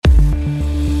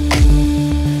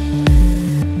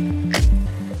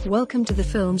Welcome to the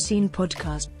Film Scene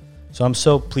Podcast. So I'm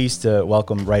so pleased to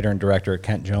welcome writer and director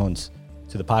Kent Jones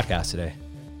to the podcast today.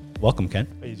 Welcome, Kent.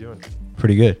 How you doing?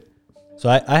 Pretty good. So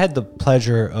I had the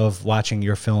pleasure of watching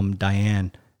your film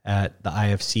DIANE at the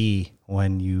IFC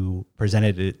when you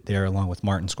presented it there along with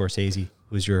Martin Scorsese,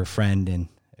 who's your friend and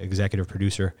executive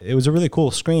producer. It was a really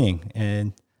cool screening,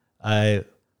 and I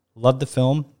loved the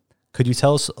film. Could you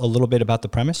tell us a little bit about the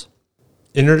premise?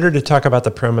 In order to talk about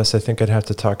the premise, I think I'd have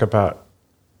to talk about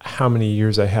how many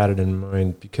years I had it in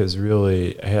mind, because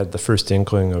really I had the first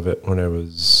inkling of it when I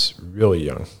was really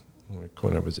young, like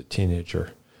when I was a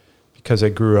teenager, because I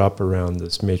grew up around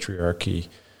this matriarchy.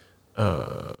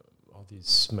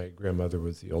 My grandmother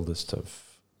was the oldest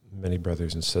of many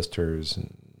brothers and sisters,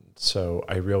 and so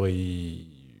I really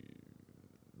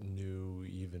knew,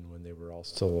 even when they were all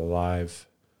still alive,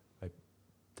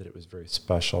 that it was very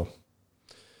special,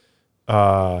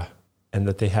 and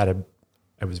that they had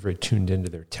I was very tuned into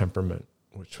their temperament,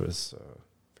 which was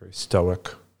very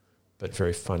stoic, but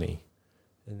very funny.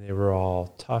 And they were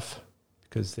all tough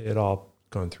because they had all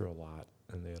gone through a lot,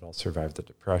 and they had all survived the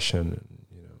Depression. And,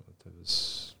 you know, it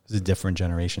was a different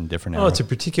generation, different era. Oh, it's a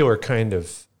particular kind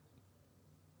of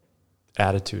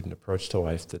attitude and approach to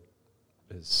life that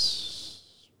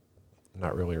is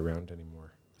not really around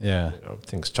anymore. Yeah. You know,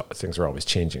 things are always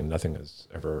changing. Nothing is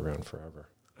ever around forever.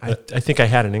 I think I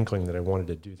had an inkling that I wanted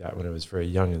to do that when I was very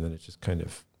young, and then it just kind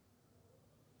of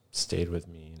stayed with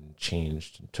me and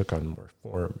changed and took on more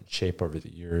form and shape over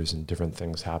the years, and different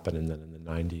things happened. And then in the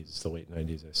late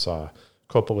 90s, I saw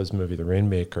Coppola's movie The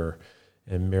Rainmaker,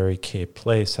 and Mary Kay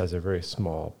Place has a very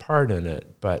small part in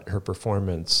it, but her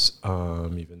performance,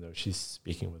 even though she's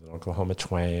speaking with an Oklahoma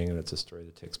twang, and it's a story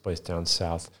that takes place down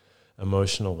south,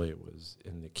 emotionally it was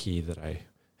in the key that I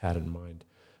had in mind.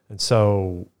 And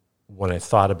so when I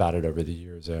thought about it over the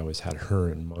years, I always had her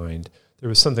in mind. There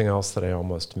was something else that I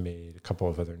almost made, a couple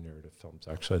of other narrative films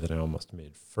actually, that I almost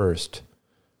made first,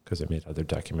 because I made other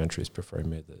documentaries before I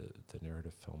made the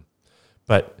narrative film.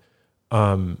 But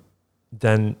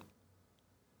then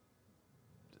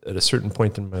at a certain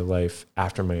point in my life,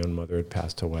 after my own mother had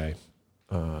passed away,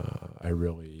 I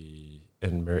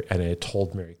had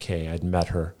told Mary Kay, I'd met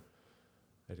her,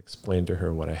 I'd explained to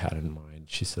her what I had in mind.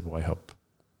 She said, well, I hope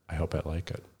I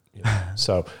like it. You know?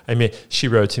 So she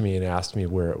wrote to me and asked me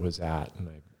where it was at, and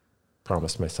I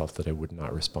promised myself that I would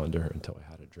not respond to her until I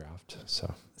had a draft.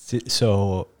 So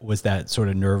was that sort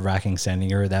of nerve-wracking sending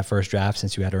her that first draft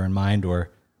since you had her in mind,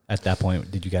 or at that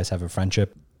point, did you guys have a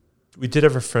friendship? We did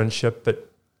have a friendship, but,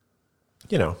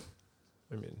 you know,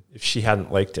 if she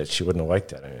hadn't liked it, she wouldn't have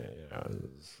liked it.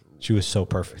 She was so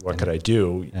perfect. What could I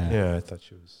do? Yeah, I thought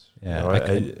she was. Yeah,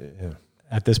 yeah.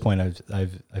 At this point,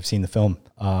 I've seen the film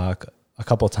a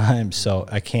couple of times, so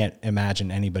I can't imagine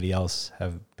anybody else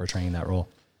have portraying that role.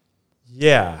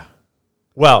 Yeah.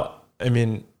 Well,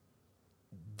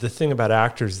 the thing about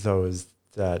actors, though, is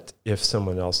that if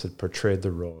someone else had portrayed the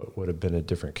role, it would have been a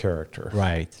different character.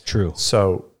 Right. True.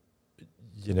 So,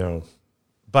 you know,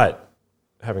 but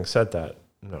having said that,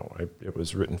 no, it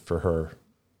was written for her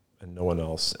and no one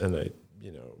else. And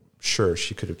sure,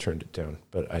 she could have turned it down,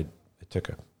 but I took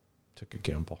a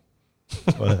gamble.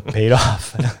 Well, it paid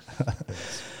off.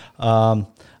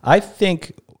 I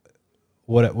think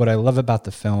what I love about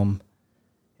the film,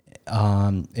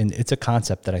 and it's a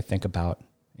concept that I think about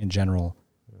in general,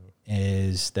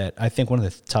 is that I think one of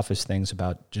the toughest things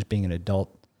about just being an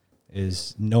adult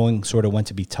is knowing sort of when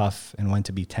to be tough and when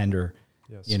to be tender,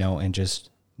 yes. You know, and just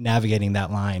navigating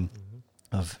that line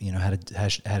of, you know, how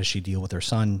does she deal with her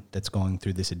son that's going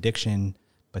through this addiction,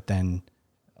 but then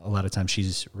a lot of times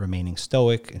she's remaining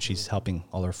stoic and she's helping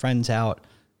all her friends out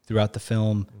throughout the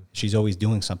film. She's always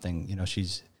doing something, you know,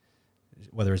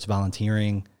 whether it's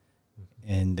volunteering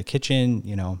in the kitchen,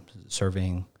 you know,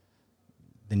 serving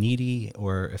the needy,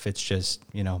 or if it's just,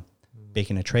 you know,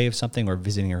 baking a tray of something, or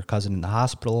visiting her cousin in the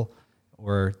hospital,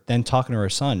 or then talking to her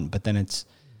son. But then it's,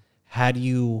 how do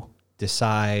you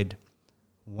decide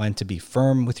when to be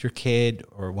firm with your kid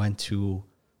or when to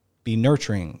be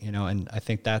nurturing, you know? And I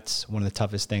think that's one of the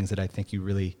toughest things that I think you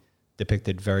really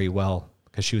depicted very well,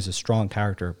 because she was a strong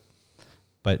character,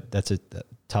 but that's a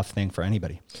tough thing for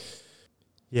anybody.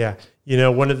 Yeah. You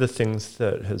know, one of the things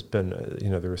that has been,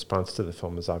 the response to the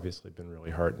film has obviously been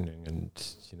really heartening, and,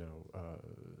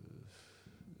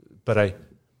 but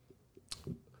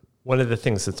one of the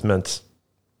things that's meant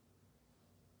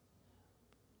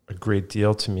a great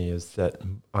deal to me is that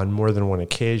on more than one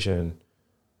occasion,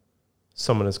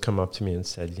 someone has come up to me and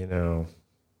said, there's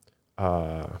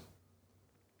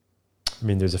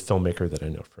a filmmaker that I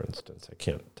know, for instance, I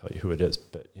can't tell you who it is,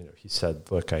 but, he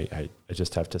said, look, I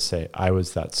just have to say, I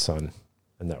was that son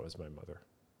and that was my mother.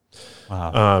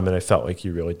 Wow. And I felt like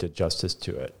you really did justice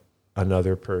to it.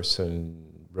 Another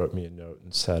person wrote me a note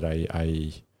and said,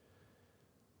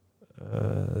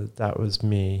 that was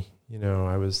me.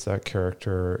 I was that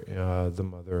character, the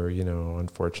mother.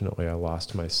 Unfortunately, I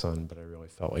lost my son, but I really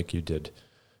felt like you did,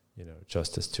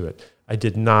 justice to it. I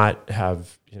did not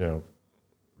have,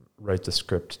 write the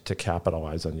script to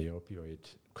capitalize on the opioid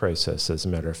crisis. As a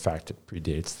matter of fact, it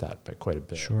predates that by quite a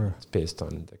bit. Sure. It's based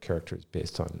on, the character is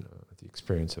based on the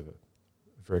experience of a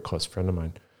very close friend of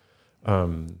mine.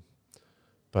 I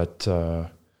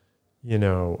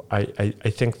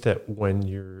think that when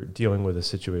you're dealing with a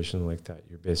situation like that,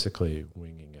 you're basically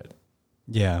winging it.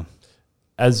 Yeah.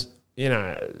 As,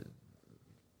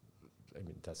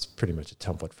 that's pretty much a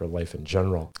template for life in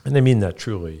general. And I mean that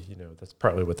truly, that's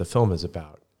partly what the film is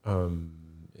about.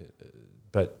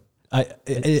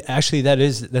 Actually,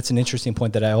 that's an interesting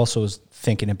point that I also was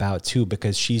thinking about too,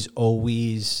 because she's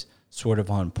always sort of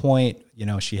on point.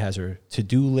 She has her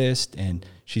to-do list, and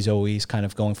she's always kind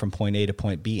of going from point A to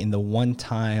point B. And the one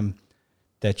time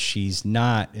that she's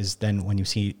not is then when you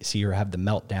see her have the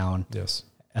meltdown. Yes.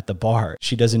 At the bar.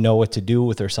 She doesn't know what to do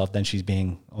with herself. Then she's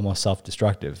being almost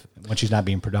self-destructive when she's not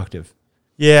being productive.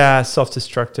 Yeah,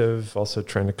 self-destructive, also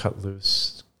trying to cut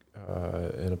loose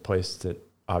in a place that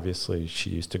obviously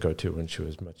she used to go to when she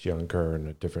was much younger and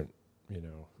a different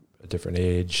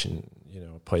age, and,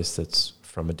 a place that's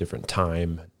from a different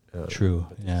time. True.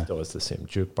 But Yeah. still has the same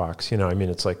jukebox.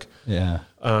 It's like, yeah.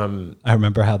 I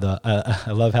remember how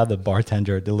I love how the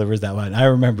bartender delivers that line. I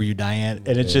remember you, Diane.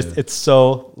 And it's just, it's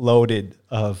so loaded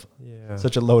of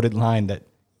such a loaded line that,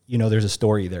 there's a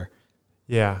story there.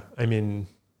 Yeah. I don't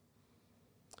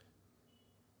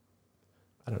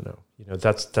know.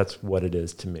 That's what it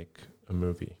is to make a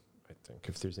movie. I think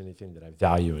if there's anything that I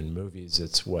value in movies,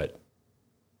 it's what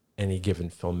any given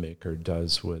filmmaker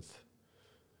does with,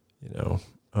 the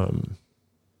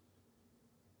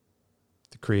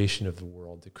creation of the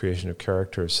world, the creation of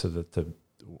characters, so that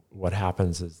what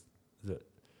happens is that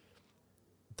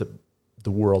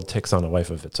the world takes on a life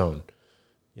of its own.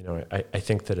 I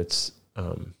think that it's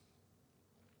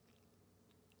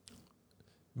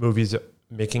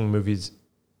making movies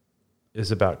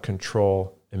is about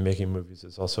control, and making movies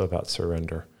is also about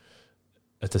surrender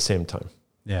at the same time.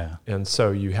 Yeah. And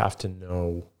so you have to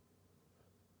know,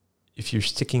 if you're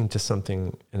sticking to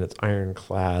something and it's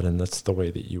ironclad and that's the way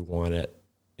that you want it,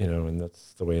 and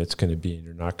that's the way it's going to be, and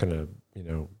you're not going to,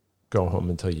 go home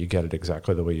until you get it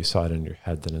exactly the way you saw it in your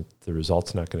head, then the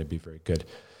result's not going to be very good.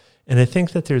 And I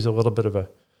think that there's a little bit of a,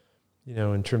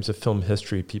 in terms of film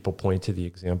history, people point to the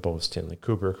example of Stanley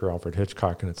Kubrick or Alfred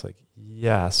Hitchcock, and it's like,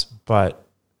 yes, but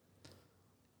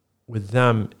with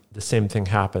them, the same thing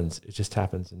happens. It just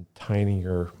happens in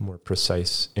tinier, more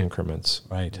precise increments.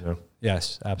 Right.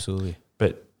 Yes, absolutely.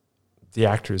 But the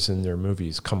actors in their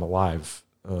movies come alive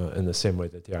in the same way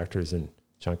that the actors in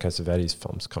John Cassavetes'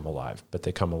 films come alive, but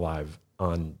they come alive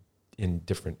in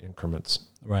different increments.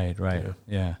 Right.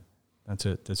 Yeah. That's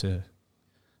a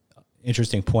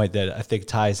interesting point that I think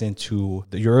ties into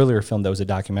your earlier film that was a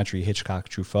documentary, Hitchcock,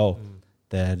 Truffaut,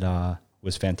 that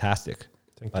was fantastic.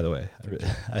 By the way,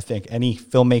 I think any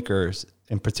filmmakers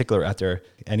in particular out there,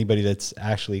 anybody that's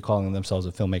actually calling themselves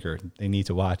a filmmaker, they need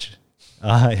to watch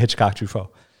Hitchcock, Truffaut.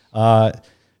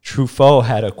 Truffaut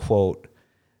had a quote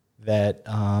that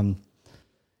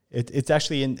it's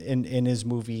actually in his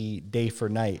movie Day for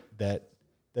Night, that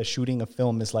the shooting a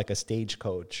film is like a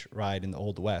stagecoach ride in the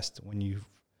Old West. When you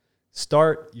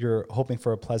start, you're hoping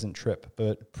for a pleasant trip,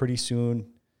 but pretty soon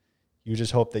you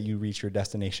just hope that you reach your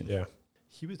destination. Yeah.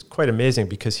 He was quite amazing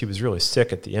because he was really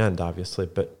sick at the end, obviously,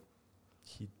 but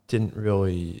he didn't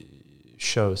really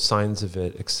show signs of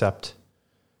it except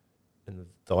in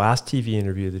the last TV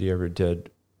interview that he ever did,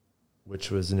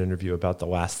 which was an interview about the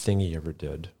last thing he ever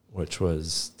did, which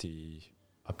was the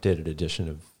updated edition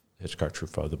of Hitchcock,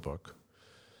 Truffaut, the book.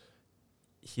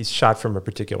 He's shot from a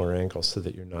particular angle so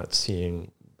that you're not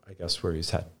seeing, I guess, where he's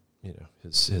had,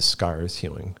 his scars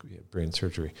healing, brain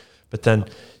surgery. But then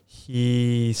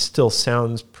he still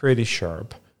sounds pretty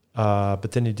sharp.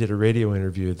 But then he did a radio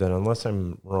interview that, unless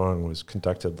I'm wrong, was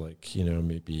conducted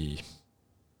maybe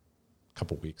a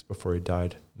couple weeks before he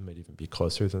died. It might even be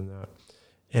closer than that.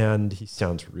 And he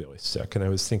sounds really sick. And I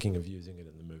was thinking of using it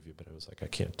in the movie, but I was like, I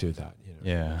can't do that.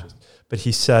 Yeah. But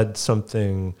he said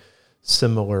something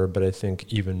similar, but I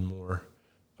think even more.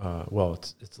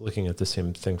 It's looking at the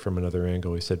same thing from another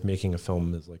angle. He said making a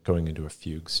film is like going into a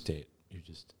fugue state. You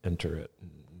just enter it,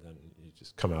 and then you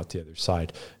just come out the other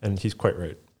side. And he's quite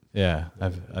right. Yeah,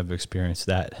 I've experienced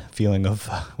that feeling of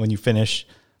when you finish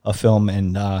a film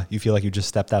and you feel like you just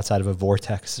stepped outside of a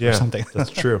vortex or something. That's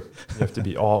true. You have to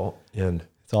be all in.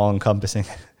 It's all encompassing.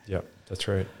 Yeah, that's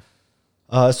right.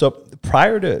 So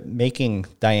prior to making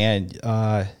Diane,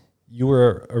 you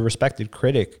were a respected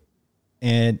critic,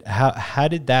 and how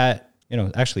did that,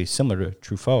 actually similar to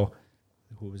Truffaut,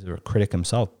 who was a critic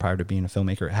himself prior to being a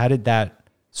filmmaker, how did that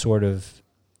sort of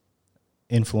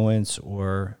influence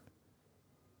or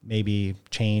maybe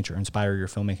change or inspire your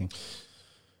filmmaking?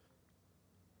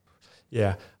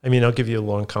 Yeah, I mean, I'll give you a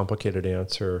long, complicated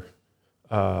answer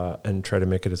and try to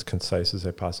make it as concise as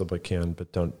I possibly can,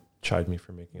 but don't chide me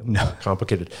for making it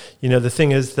complicated. The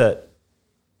thing is that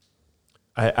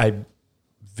I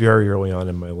very early on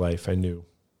in my life, I knew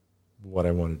what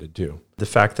I wanted to do. The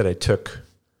fact that I took,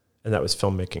 and that was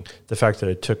filmmaking, the fact that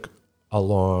I took a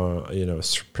long, a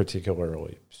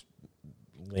particularly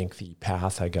lengthy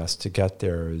path, I guess, to get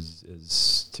there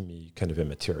is to me kind of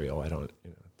immaterial. I don't,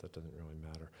 that doesn't really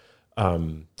matter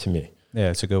to me. Yeah,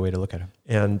 it's a good way to look at it.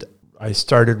 And I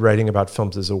started writing about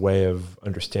films as a way of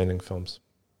understanding films.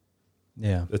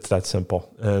 Yeah. It's that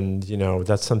simple. And,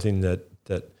 that's something that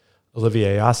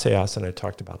Olivier Assayas and I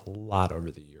talked about a lot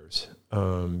over the years,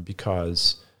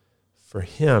 because for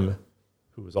him,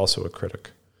 who was also a critic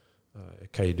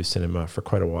at Cahiers du Cinéma for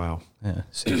quite a while. Yeah,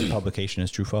 his publication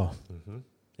is Truffaut. Mm-hmm.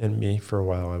 And me for a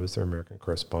while. I was their American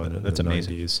correspondent That's in the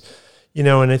amazing. 90s.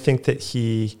 And I think that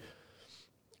he,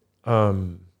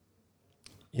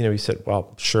 he said,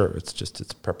 well, sure,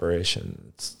 it's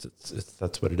preparation. It's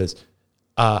that's what it is.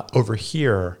 Over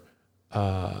here,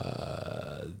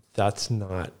 that's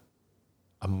not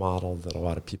a model that a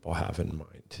lot of people have in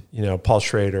mind. Paul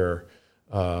Schrader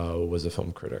was a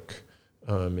film critic,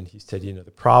 and he said,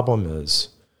 the problem is,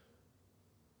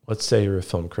 let's say you're a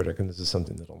film critic, and this is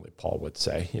something that only Paul would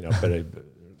say, but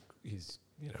he's,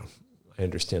 I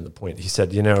understand the point. He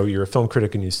said, you're a film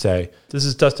critic and you say, this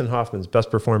is Dustin Hoffman's best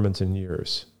performance in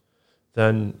years.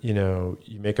 Then,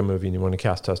 you make a movie and you want to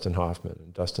cast Dustin Hoffman.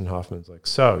 And Dustin Hoffman's like,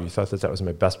 so you thought that was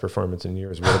my best performance in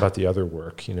years. What about the other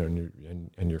work? And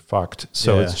you're fucked.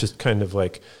 So It's just kind of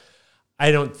like,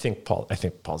 I think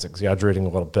Paul's exaggerating a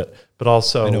little bit, but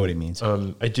also I know what he means.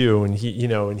 I do. And he,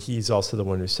 and he's also the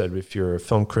one who said, if you're a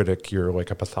film critic, you're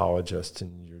like a pathologist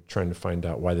and you're trying to find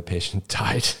out why the patient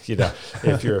died.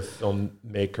 If you're a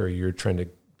filmmaker, you're trying to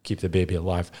keep the baby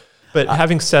alive. But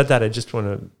having said that, I just want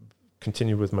to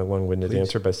continue with my long-winded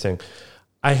answer by saying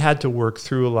I had to work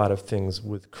through a lot of things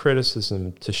with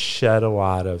criticism to shed a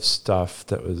lot of stuff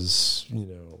that was,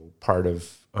 part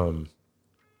of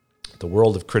the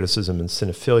world of criticism and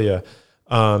cinephilia.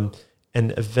 And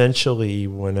eventually,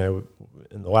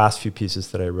 in the last few pieces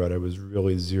that I wrote, I was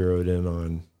really zeroed in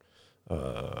on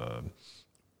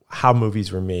how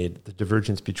movies were made, the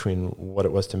divergence between what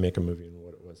it was to make a movie and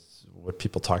what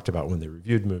people talked about when they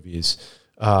reviewed movies.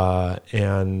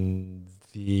 And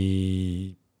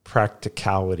the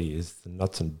practicalities, the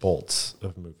nuts and bolts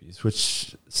of movies,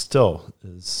 which still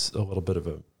is a little bit of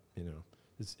a,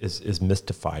 is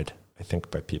mystified, I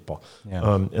think, by people.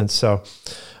 Yeah. And so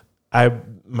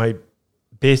my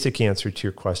basic answer to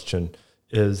your question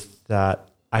is that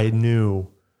I knew,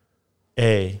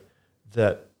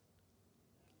 that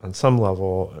on some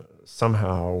level,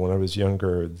 somehow, when I was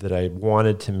younger, that I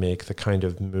wanted to make the kind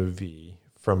of movie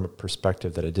from a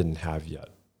perspective that I didn't have yet.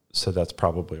 So that's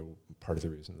probably part of the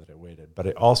reason that I waited. But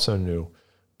I also knew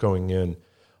going in,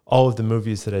 all of the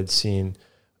movies that I'd seen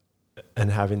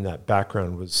and having that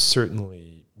background was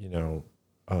certainly,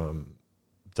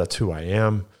 that's who I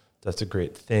am. That's a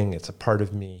great thing. It's a part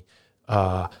of me.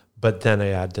 But then I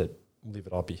had to leave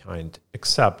it all behind,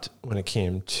 except when it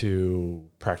came to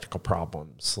practical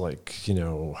problems, like,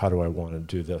 how do I want to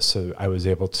do this? So I was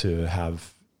able to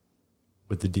have,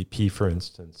 with the DP, for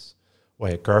instance,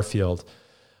 Wyatt Garfield,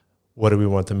 what do we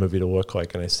want the movie to look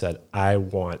like? And I said, I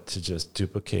want to just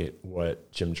duplicate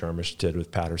what Jim Jarmusch did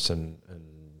with Patterson, and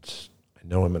I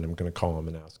know him and I'm going to call him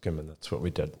and ask him, and that's what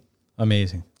we did.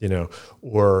 Amazing.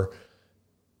 Or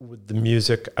with the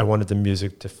music, I wanted the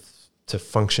music to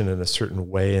function in a certain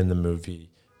way in the movie.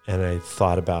 And I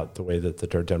thought about the way that the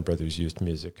Dardenne brothers used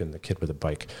music and The Kid with a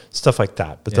Bike, stuff like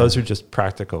that. But those are just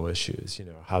practical issues.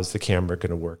 How's the camera going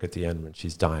to work at the end when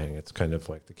she's dying? It's kind of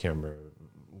like the camera,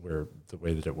 where the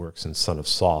way that it works in Son of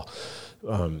Saul,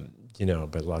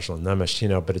 by Laszlo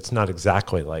Nemes, but it's not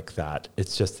exactly like that.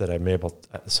 It's just that I'm able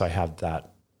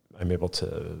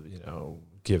to,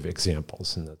 give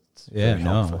examples, and that's very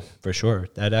helpful. For sure.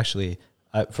 That actually,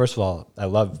 first of all, I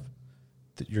love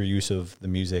your use of the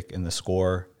music and the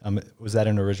score. Was that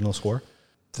an original score?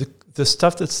 The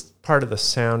stuff that's part of the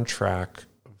soundtrack,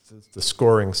 the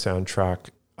scoring soundtrack,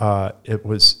 it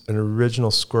was an original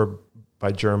score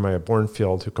by Jeremiah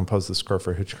Bournefield, who composed the score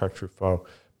for Hitchcock Truffaut,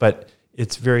 but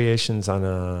it's variations on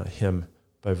a hymn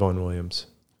by Vaughan Williams.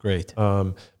 Great.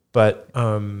 But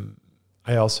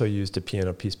I also used a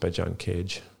piano piece by John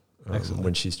Cage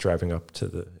when she's driving up into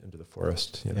the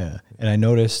forest. You know? Yeah, and I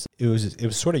noticed it was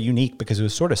sort of unique because it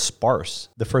was sort of sparse.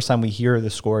 The first time we hear the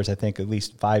scores, I think at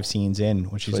least 5 scenes in,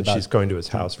 when she's going to his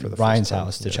house for the Brian's first time.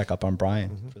 house to check up on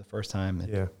Brian for the first time.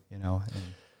 And, you know.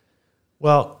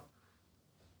 Well,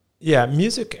 yeah,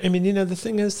 music. I mean, you know, the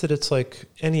thing is that it's like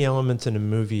any element in a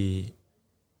movie.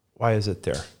 Why is it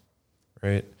there,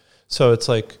 right? So it's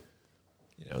like,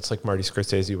 you know, it's like Marty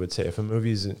Scorsese would say, if a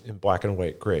movie's in black and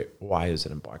white, great. Why is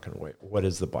it in black and white? What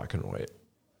is the black and white?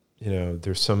 You know,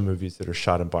 there's some movies that are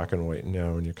shot in black and white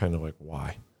now, and you're kind of like,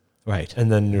 why? Right.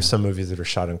 And then there's some movies that are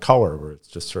shot in color where it's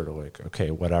just sort of like,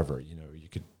 okay, whatever. You know, you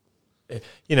could,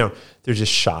 you know, they're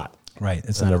just shot. Right.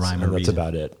 It's not a rhyme or reason. That's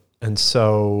about it. And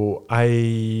so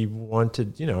I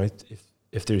wanted, you know,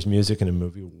 if there's music in a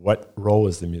movie, what role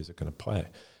is the music going to play?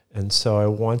 And so I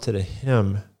wanted a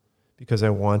hymn because I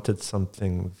wanted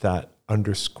something that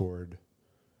underscored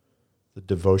the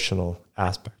devotional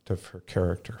aspect of her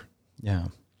character. Yeah.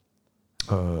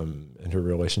 And her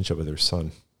relationship with her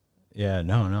son. Yeah,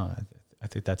 no. I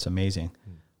think that's amazing.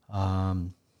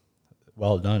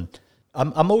 Well done.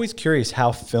 I'm always curious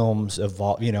how films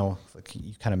evolve. You know, like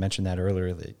you kind of mentioned that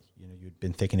earlier, that, you know, you'd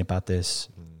been thinking about this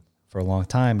for a long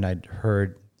time, and I'd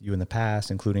heard you in the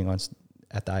past, including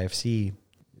at the IFC.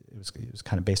 It was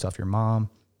kind of based off your mom.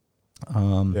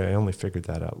 Yeah, I only figured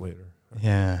that out later.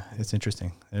 Yeah, it's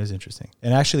interesting. It is interesting.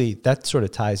 And actually, that sort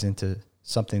of ties into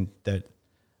something that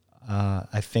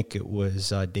I think it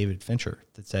was David Fincher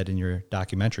that said in your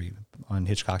documentary on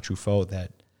Hitchcock, Truffaut,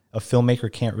 that a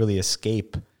filmmaker can't really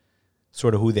escape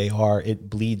sort of who they are. It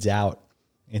bleeds out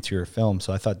into your film.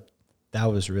 So I thought that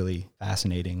was really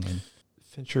fascinating. And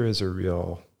Fincher is a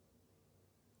real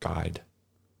guide.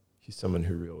 He's someone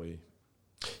who really,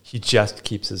 he just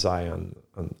keeps his eye on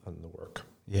the work.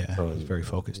 Yeah, he's very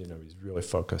focused. You know, he's really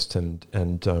focused, and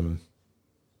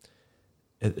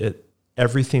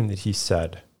everything that he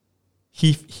said,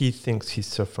 he thinks he's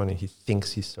so funny. He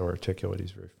thinks he's so articulate.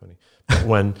 He's very funny.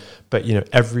 But you know,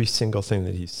 every single thing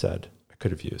that he said, I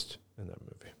could have used in that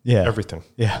movie. Yeah, everything.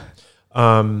 Yeah.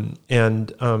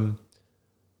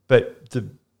 But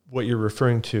what you're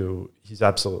referring to, he's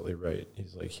absolutely right.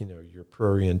 He's like, you know, your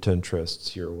prurient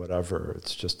interests, your whatever.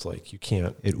 It's just like you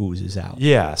can't. It oozes out.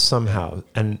 Yeah, somehow.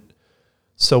 And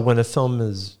so when a film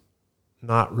is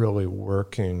not really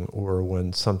working, or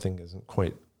when something isn't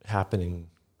quite happening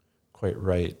quite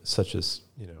right, such as,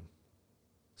 you know,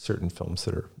 certain films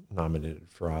that are nominated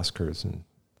for Oscars and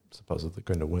supposedly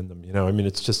going to win them, you know, I mean,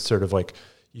 it's just sort of like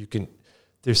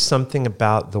there's something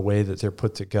about the way that they're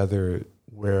put together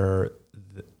where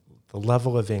the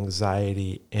level of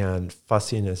anxiety and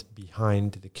fussiness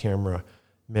behind the camera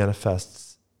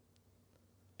manifests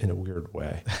in a weird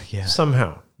way. Yeah.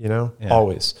 Somehow, you know,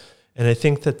 always. And I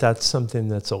think that that's something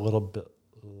that's a little bit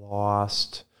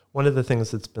lost. One of the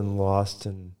things that's been lost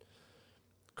in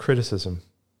criticism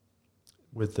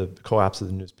with the collapse of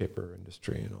the newspaper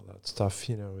industry and all that stuff,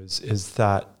 you know, is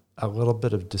that a little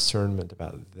bit of discernment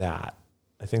about that.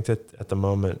 I think that at the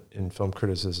moment in film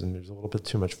criticism, there's a little bit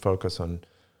too much focus on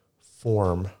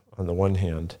form on the one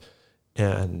hand,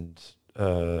 and you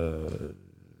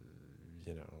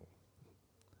know,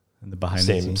 and the behind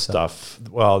same the scenes stuff.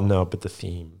 Well, no, but the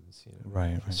themes, you know,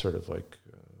 right. Sort of like,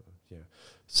 yeah.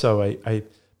 So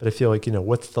but I feel like, you know,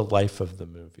 what's the life of the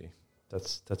movie?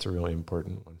 That's a really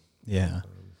important one. Yeah.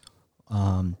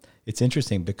 It's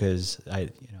interesting because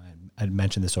I'd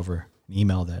mentioned this over an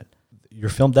email that your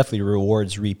film definitely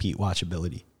rewards repeat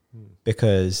watchability,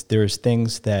 because there's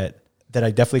things that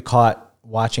I definitely caught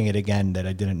watching it again that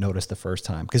I didn't notice the first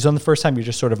time. Because on the first time, you're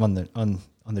just sort of on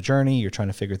the journey. You're trying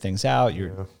to figure things out.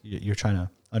 You're trying to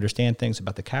understand things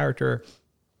about the character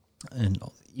and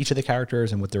each of the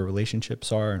characters and what their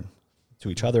relationships are to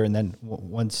each other. And then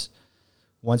once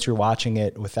you're watching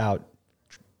it without,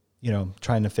 you know,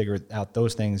 trying to figure out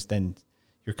those things, then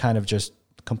you're kind of just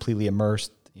completely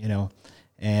immersed, you know.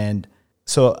 And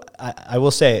so I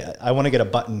will say, I want to get a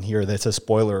button here that says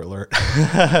spoiler alert.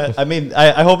 I mean,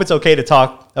 I hope it's okay to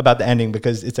talk about the ending,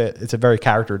 because it's a very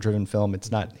character-driven film.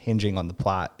 It's not hinging on the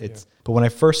plot. But when I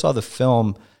first saw the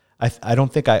film, I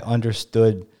don't think I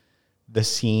understood the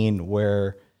scene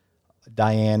where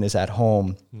Diane is at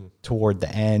home toward the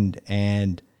end,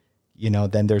 and, you know,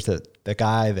 then there's the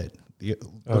guy that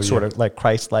looks sort of like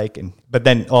Christ-like, but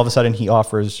then all of a sudden he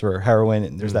offers her heroin,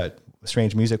 and there's that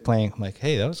strange music playing. I'm like,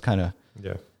 hey, that was kind of,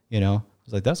 you know, I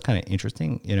was like, that's kind of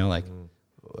interesting, you know, like,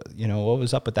 you know, what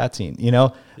was up with that scene, you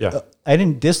know? Yeah. I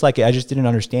didn't dislike it. I just didn't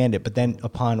understand it. But then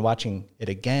upon watching it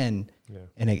again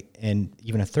and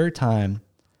even a third time,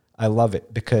 I love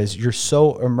it because you're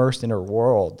so immersed in her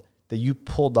world that you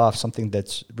pulled off something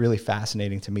that's really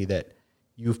fascinating to me, that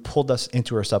you've pulled us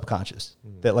into her subconscious,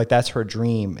 that like that's her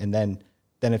dream. And then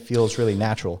it feels really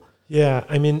natural. Yeah.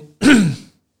 I mean,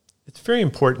 it's very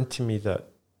important to me that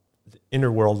the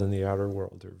inner world and the outer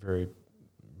world are very,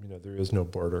 there is no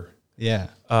border. Yeah.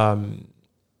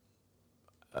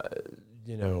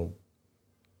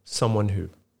 Someone who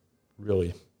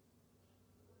really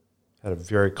had a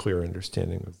very clear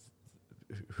understanding of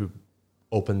who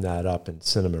opened that up in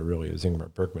cinema really is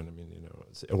Ingmar Bergman. I mean,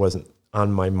 it wasn't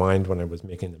on my mind when I was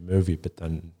making the movie, but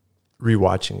then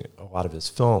rewatching a lot of his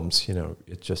films,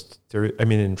 it just,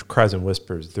 in Cries and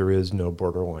Whispers, there is no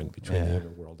borderline between the inner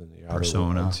world and the outer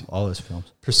Persona, world. all his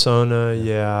films.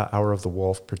 Persona, Hour of the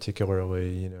Wolf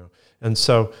particularly, And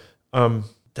so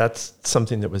that's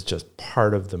something that was just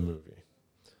part of the movie.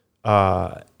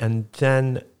 And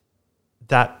then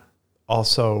that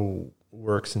also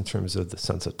works in terms of the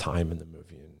sense of time in the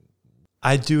movie. And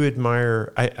I do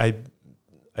admire, I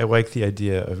like the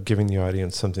idea of giving the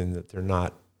audience something that they're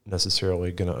not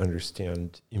necessarily going to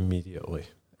understand immediately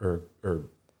or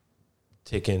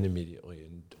take in immediately,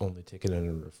 and only take it in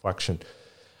a reflection.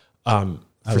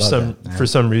 For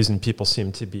some reason, people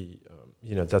seem to be,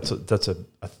 that's a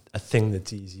thing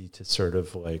that's easy to sort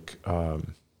of like,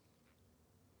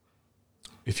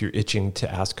 if you're itching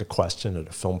to ask a question at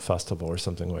a film festival or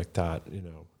something like that,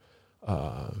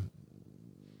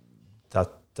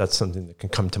 that's something that can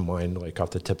come to mind, like off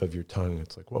the tip of your tongue.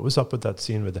 It's like, what was up with that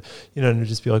scene with the, and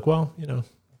just be like, well,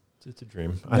 it's a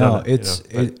dream.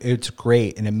 It's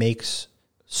great. And it makes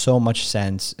so much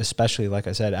sense, especially like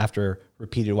I said, after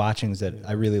repeated watchings, that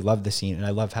I really love the scene. And I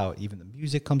love how even the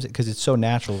music comes in, because it's so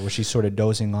natural, where she's sort of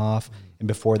dozing off. And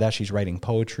before that, she's writing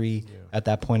poetry at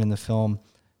that point in the film.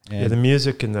 And the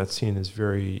music in that scene is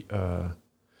very, when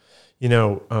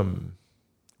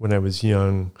I was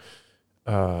young,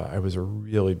 I was a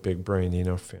really big Brian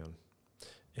Eno fan.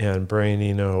 And Brian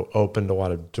Eno opened a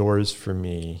lot of doors for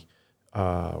me.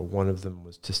 One of them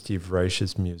was to Steve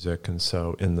Reich's music. And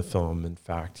so in the film, in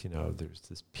fact, there's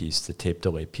this piece, the tape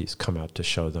delay piece, Come Out to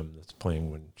Show Them, that's playing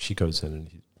when she goes in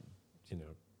and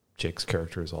Jake's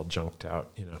character is all junked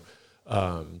out,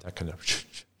 that kind of...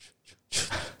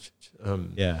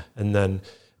 And then,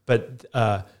 but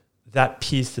that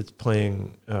piece that's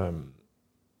playing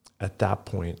at that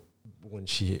point, when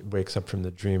she wakes up from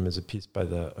the dream, is a piece by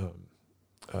the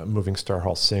Moving Star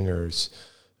Hall Singers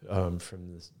from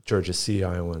the Georgia Sea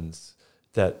Islands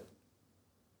that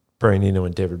Brian Eno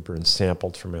and David Byrne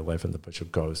sampled for My Life in the Bush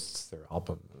of Ghosts, their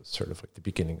album. It was sort of like the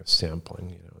beginning of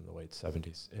sampling, in the late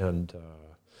 70s.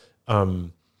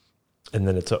 And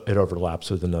then it overlaps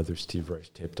with another Steve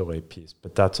Reich tape delay piece.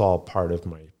 But that's all part of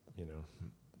my,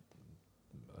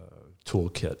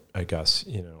 toolkit, I guess,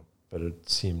 but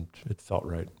it felt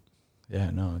right.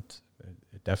 Yeah, no,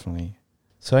 it definitely.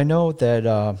 So I know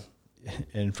that,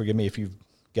 and forgive me if you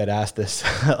get asked this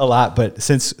a lot, but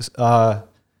since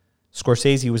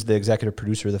Scorsese was the executive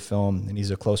producer of the film, and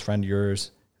he's a close friend of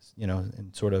yours, and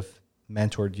sort of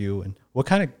mentored you, and what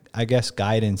kind of, I guess,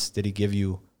 guidance did he give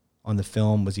you on the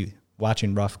film? Was he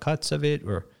watching rough cuts of it,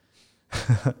 or?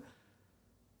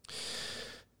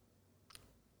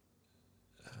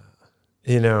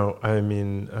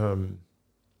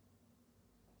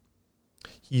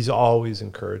 He's always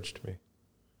encouraged me,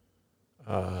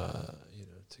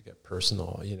 to get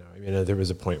personal. There was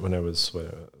a point when I was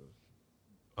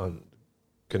going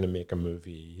to make a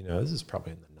movie. This is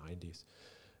probably in the 90s,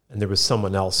 and there was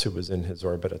someone else who was in his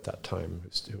orbit at that time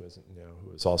who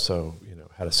was also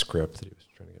had a script that he was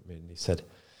trying to get made, and he said,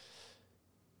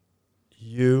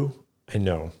 "You, I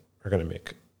know, are going to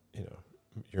make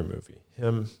your movie.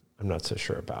 Him, I'm not so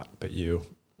sure about, but you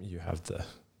have the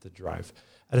drive."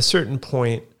 At a certain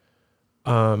point,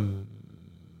 there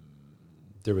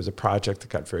was a project that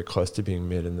got very close to being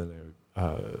made, and then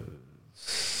a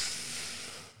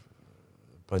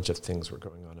bunch of things were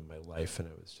going on in my life, and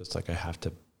it was just like, I have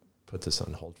to put this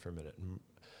on hold for a minute.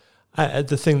 And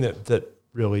the thing that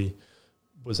really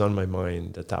was on my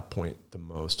mind at that point the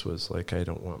most was like, I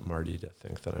don't want Marty to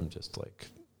think that I'm just like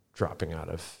dropping out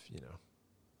of,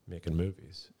 making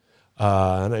movies.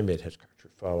 And I made Hitchcock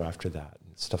Truffaut after that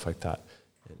and stuff like that.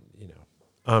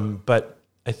 And, but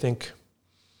I think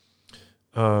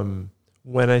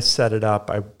when I set it up,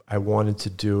 I wanted to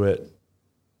do it.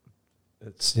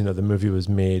 It's, the movie was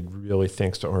made really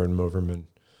thanks to Oren Moverman,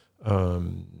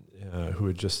 who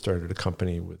had just started a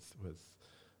company with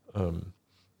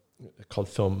called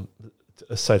Film,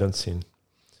 A Sight Unseen.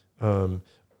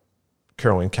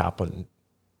 Caroline Kaplan,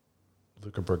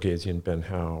 Luca Borghese, and Ben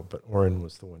Howe, but Oren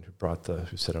was the one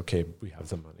who said, okay, we have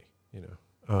the money,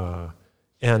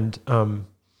 And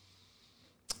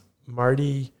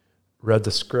Marty read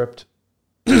the script,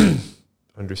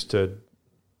 understood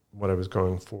what I was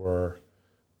going for.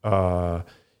 We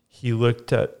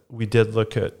did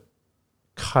look at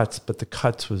cuts, but the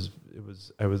cuts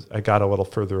I got a little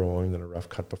further along than a rough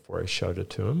cut before I showed it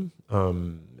to him.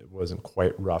 It wasn't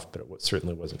quite rough, but it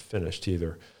certainly wasn't finished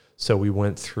either. So we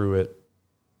went through it,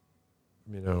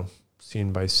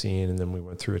 scene by scene, and then we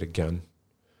went through it again.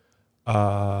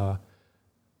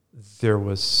 There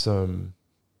was a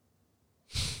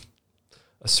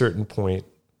certain point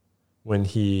when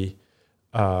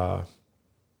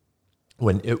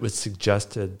when it was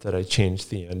suggested that I change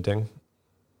the ending,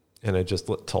 and I just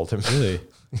told him. Really?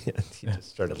 Yeah, he just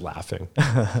started laughing.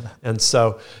 And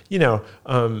so,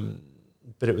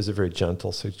 but it was a very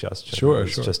gentle suggestion. Sure, it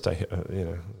was sure. just, it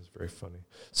was very funny.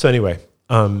 So anyway,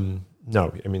 no,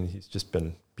 I mean, he's just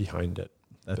been behind it.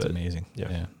 That's amazing.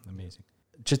 Yeah, amazing.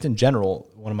 Just in general,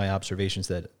 one of my observations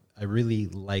that I really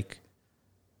like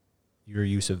your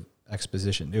use of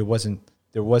exposition. There wasn't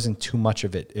too much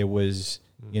of it. It was,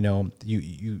 you're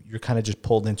kind of just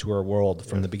pulled into her world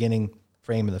from the beginning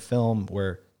frame of the film,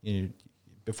 where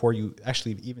before you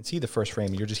actually even see the first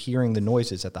frame, you're just hearing the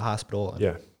noises at the hospital.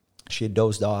 Yeah. She had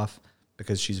dozed off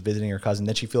because she's visiting her cousin.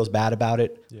 Then she feels bad about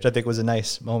it, which I think was a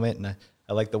nice moment. And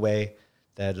I like the way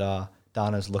that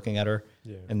Donna's looking at her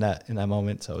in that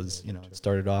moment. So it was, it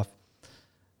started off.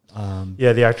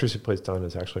 The actress who plays Donna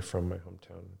is actually from my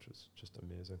hometown, which is just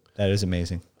amazing. That is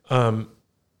amazing. I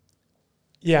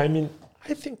mean,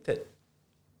 I think that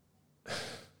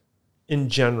in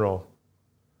general,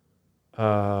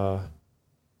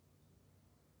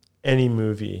 any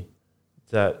movie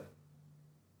that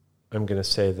I'm going to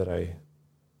say that I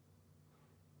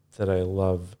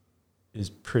love is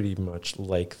pretty much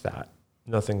like that.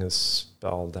 Nothing is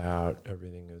spelled out.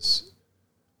 Everything is,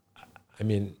 I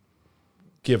mean,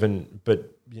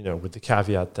 but with the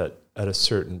caveat that at a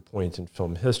certain point in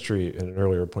film history, at an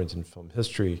earlier point in film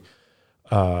history,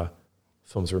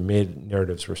 films were made,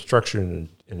 narratives were structured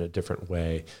in a different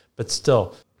way. But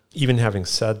still, even having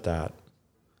said that,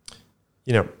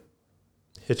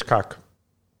 Hitchcock,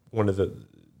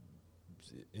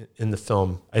 in the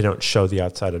film, I don't show the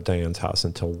outside of Diane's house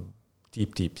until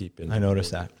deep in. I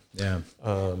noticed that. Yeah.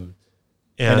 And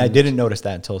I didn't notice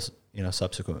that until,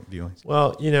 subsequent viewings.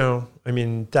 Well, I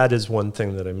mean, that is one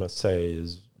thing that I must say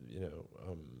is,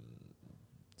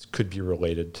 could be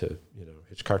related to,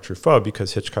 Hitchcock Truffaut,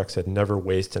 because Hitchcock said never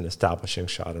waste an establishing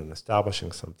shot on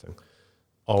establishing something.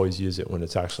 Always use it when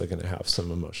it's actually going to have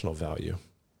some emotional value.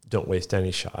 Don't waste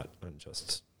any shot on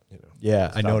just,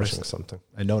 I noticed something.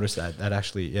 I noticed that. That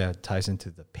actually, ties into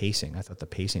the pacing. I thought the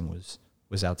pacing was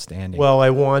outstanding. Well,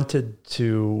 I wanted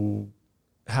to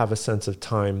have a sense of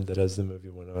time that as the movie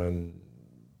went on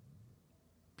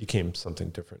became something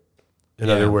different. In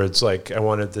other words, like I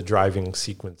wanted the driving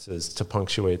sequences to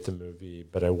punctuate the movie,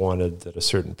 but I wanted that at a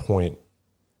certain point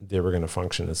they were going to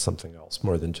function as something else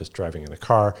more than just driving in a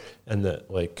car, and that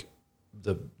like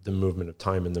the movement of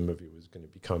time in the movie was going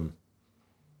to become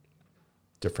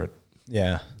different.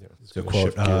 Yeah. To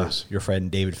quote your friend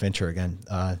David Fincher again,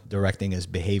 directing is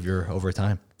behavior over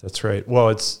time. That's right. Well,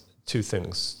 it's two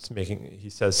things. He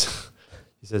says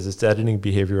it's editing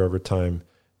behavior over time,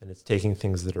 and it's taking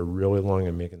things that are really long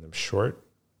and making them short,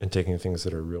 and taking things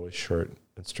that are really short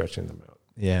and stretching them out.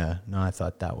 Yeah. No, I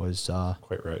thought that was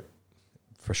quite right.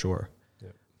 For sure. Yeah.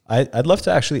 I'd love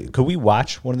to actually, could we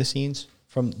watch one of the scenes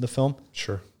from the film?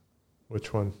 Sure.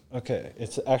 Which one? Okay.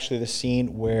 It's actually the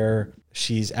scene where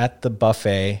she's at the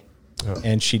buffet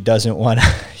and she doesn't want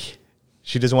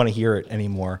to hear it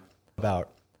anymore about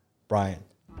Brian.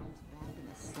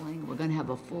 We're going to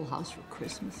have a full house for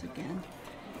Christmas again.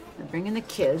 They're bringing the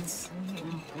kids.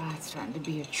 Oh, God, it's starting to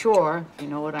be a chore, if you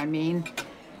know what I mean.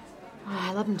 Oh,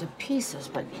 I love them to pieces,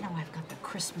 but, I've got the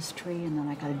Christmas tree, and then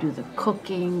I got to do the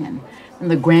cooking, and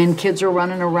the grandkids are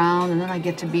running around, and then I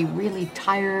get to be really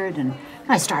tired, and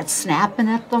I start snapping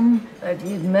at them. But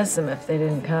you'd miss them if they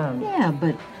didn't come. Yeah,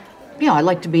 but, I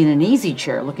like to be in an easy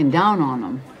chair looking down on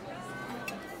them.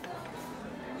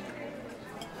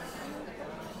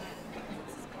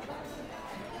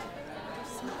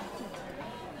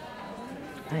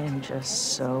 I am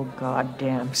just so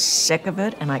goddamn sick of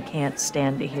it, and I can't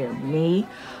stand to hear me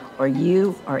or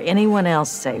you or anyone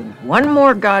else say one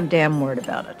more goddamn word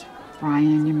about it.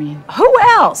 Brian, you mean? Who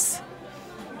else?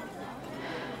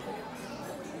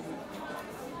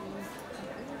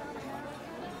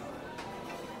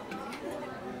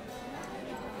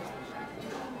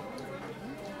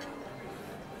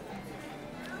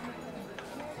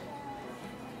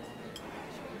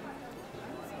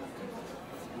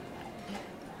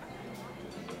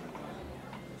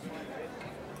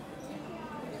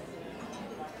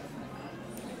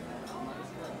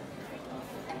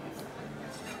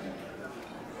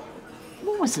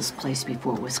 was this place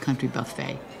before it was Country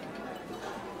Buffet?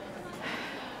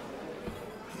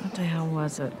 What the hell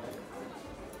was it?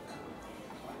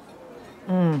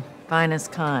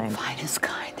 Finest kind. Finest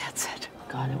kind, that's it.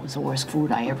 God, it was the worst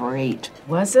food I ever ate.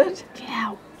 Was it?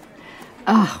 Yeah.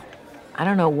 Ugh. I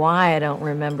don't know why I don't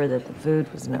remember that the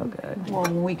food was no good. Well,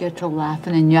 when we get to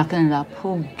laughing and yucking it up,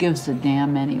 who gives a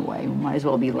damn anyway? We might as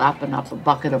well be lapping up a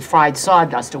bucket of fried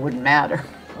sawdust. It wouldn't matter.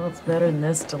 Well, it's better than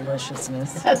this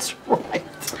deliciousness. That's right.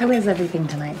 How is everything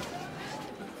tonight?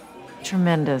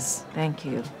 Tremendous. Thank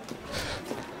you.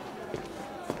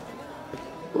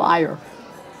 Liar.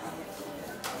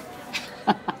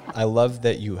 I love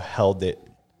that you held it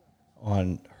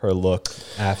on her look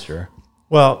after.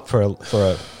 Well,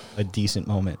 For a decent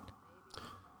moment.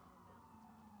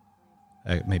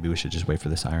 Maybe we should just wait for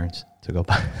the sirens to go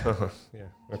by yeah,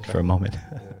 okay. for a moment.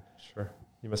 Yeah, sure.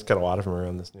 You must get a lot of them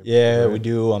around this neighborhood. Yeah, right? we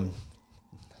do.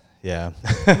 Yeah.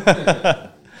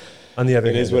 On the other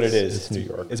It hand, is what it is. It's New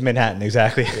York. It's Manhattan,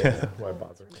 exactly. Yeah, why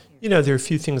bother? You know, there are a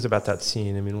few things about that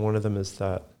scene. I mean, one of them is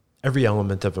that every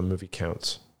element of a movie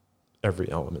counts.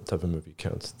 Every element of a movie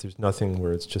counts. There's nothing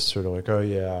where it's just sort of like, oh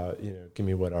yeah, give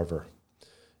me whatever.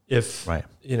 If Right.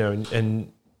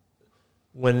 And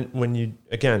when you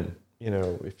again,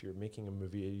 if you're making a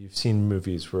movie, you've seen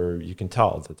movies where you can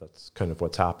tell that that's kind of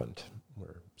what's happened,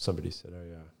 where somebody said, oh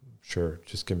yeah, sure,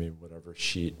 just give me whatever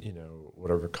sheet,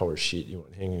 whatever color sheet you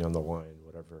want hanging on the line,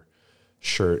 whatever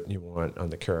shirt you want on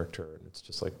the character, and it's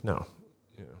just like, no,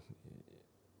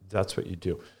 that's what you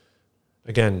do.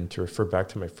 Again, to refer back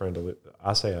to my friend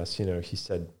Asayas, he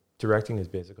said directing is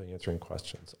basically answering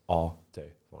questions all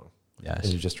day long. Yes.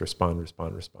 And you just respond.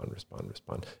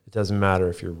 It doesn't matter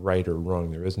if you're right or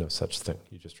wrong. There is no such thing.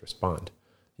 You just respond,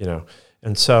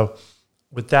 And so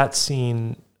with that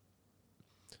scene,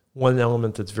 one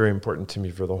element that's very important to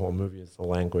me for the whole movie is the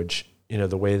language.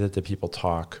 The way that the people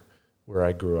talk where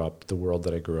I grew up, the world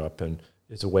that I grew up in,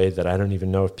 is a way that I don't even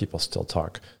know if people still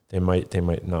talk. They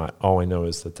might not. All I know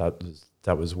is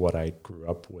that was what I grew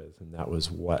up with, and that was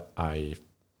what I,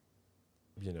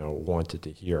 wanted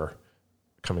to hear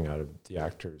coming out of the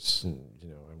actors, and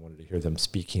I wanted to hear them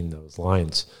speaking those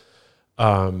lines,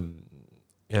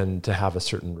 and to have a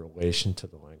certain relation to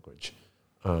the language.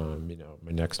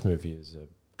 My next movie is a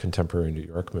contemporary New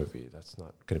York movie. That's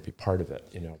not going to be part of it,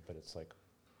 but it's like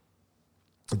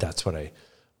that's what I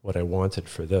wanted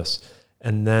for this.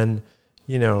 And then,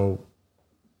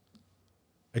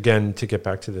 again, to get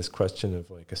back to this question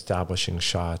of like establishing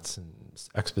shots and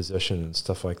exposition and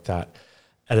stuff like that,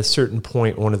 at a certain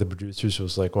point, one of the producers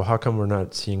was like, well, how come we're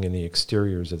not seeing any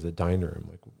exteriors of the diner? I'm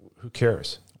like, who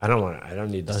cares? I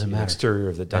don't need to see the exterior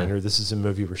of the diner. Yeah. This is a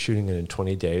movie we're shooting it in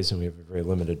 20 days, and we have a very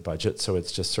limited budget. So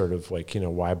it's just sort of like,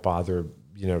 why bother,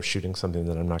 shooting something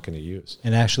that I'm not going to use?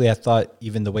 And actually, I thought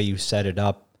even the way you set it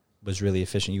up was really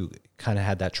efficient. You kind of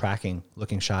had that tracking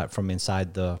looking shot from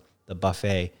inside the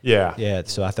buffet. Yeah. Yeah.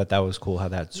 So I thought that was cool how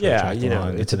that sort of tracked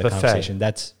along into the buffet. conversation.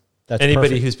 That's anybody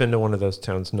perfect. Who's been to one of those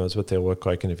towns knows what they look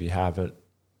like, and if you haven't,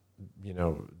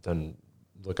 then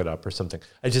look it up or something.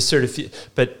 I just sort of feel,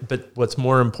 but what's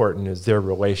more important is their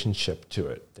relationship to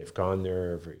it. They've gone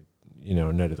there every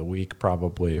night of the week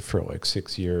probably for like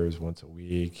 6 years, once a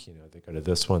week. They go to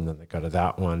this one, then they go to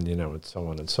that one, and so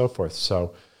on and so forth.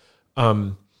 So,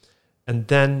 and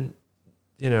then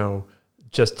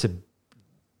just to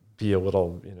be a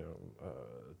little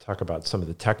talk about some of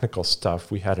the technical stuff.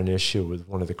 We had an issue with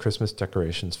one of the Christmas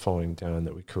decorations falling down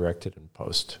that we corrected in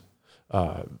post.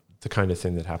 The kind of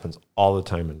thing that happens all the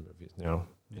time in movies now,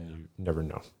 and you never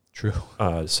know. True.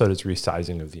 So does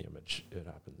resizing of the image. It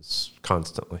happens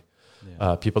constantly.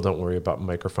 Yeah. People don't worry about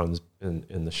microphones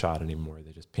in the shot anymore.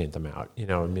 They just paint them out.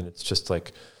 It's just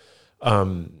like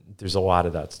there's a lot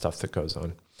of that stuff that goes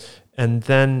on. And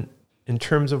then in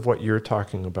terms of what you're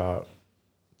talking about,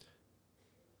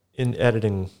 in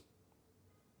editing,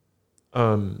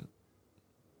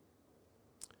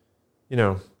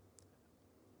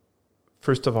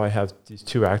 first of all, I have these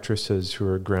two actresses who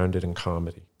are grounded in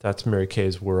comedy. That's Mary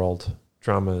Kay's world.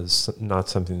 Drama is not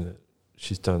something that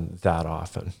she's done that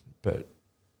often, but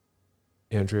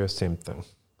Andrea, same thing.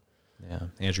 Yeah,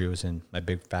 Andrea was in My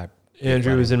Big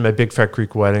Fat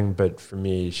Greek Wedding, but for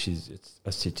me, it's a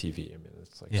CTV. I mean,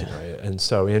 it's like, and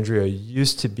so Andrea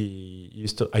used to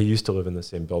live in the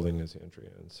same building as Andrea,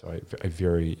 and so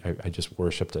I just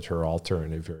worshipped at her altar,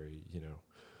 and I very,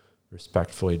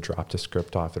 respectfully dropped a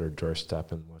script off at her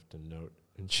doorstep and left a note,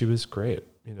 and she was great,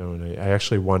 and I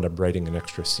actually wound up writing an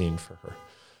extra scene for her.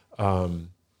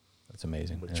 That's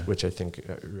amazing. Which I think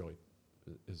really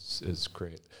is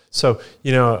great. So,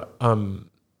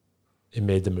 it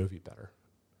made the movie better.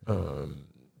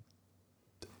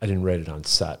 I didn't write it on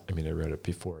set. I mean, I wrote it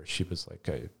before. She was like,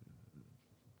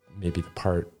 maybe the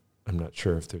part, I'm not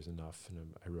sure if there's enough,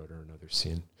 and I wrote her another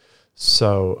scene.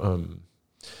 So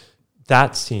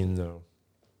that scene, though,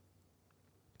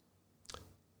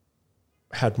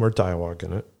 had more dialogue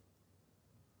in it.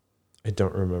 I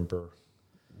don't remember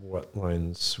what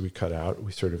lines we cut out.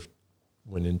 We sort of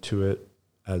went into it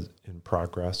as in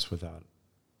progress without,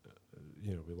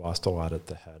 we lost a lot at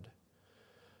the head.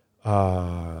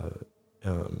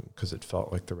 Because it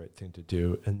felt like the right thing to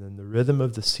do. And then the rhythm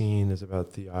of the scene is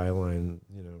about the eye line,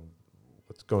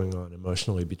 what's going on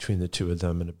emotionally between the two of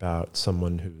them, and about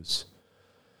someone who's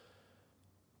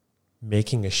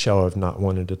making a show of not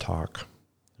wanting to talk.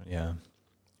 Yeah.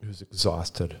 Who's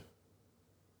exhausted.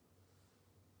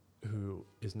 Who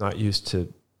is not used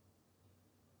to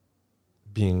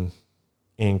being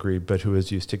angry, but who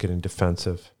is used to getting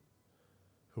defensive.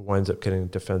 Who winds up getting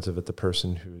defensive at the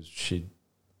person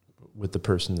with the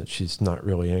person that she's not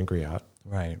really angry at.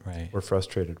 Right. Or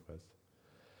frustrated with.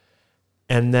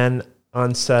 And then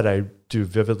on set, I do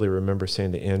vividly remember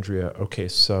saying to Andrea, okay,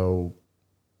 so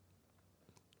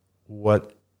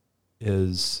what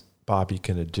is Bobby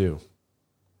going to do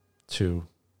to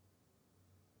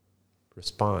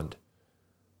respond?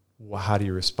 How do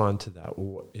you respond to that?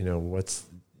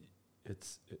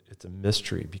 It's a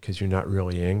mystery because you're not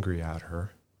really angry at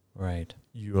her. Right.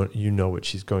 You know what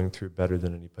she's going through better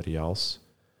than anybody else.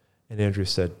 And Andrea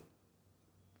said,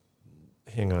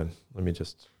 hang on, let me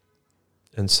just...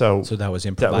 And so that was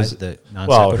improvised?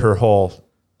 Her whole,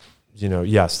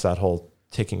 that whole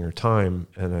taking her time.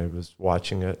 And I was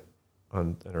watching it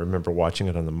and I remember watching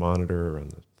it on the monitor or on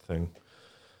the thing.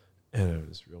 And I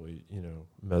was really,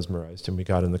 mesmerized. And we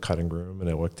got in the cutting room and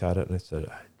I looked at it and I said,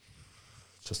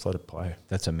 just let it play.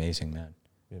 That's amazing, man.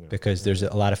 Because there's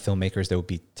a lot of filmmakers that would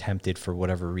be tempted for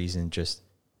whatever reason just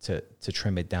to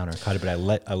trim it down or cut it. But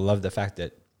I love the fact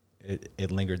that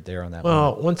it lingered there on that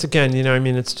moment. Once again,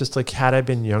 it's just like, had I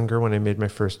been younger when I made my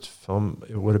first film,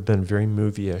 it would have been very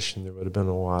movie-ish, and there would have been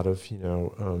a lot of,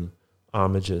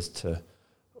 homages to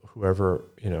whoever,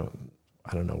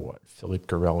 I don't know what, Philippe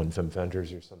Garrel and Wim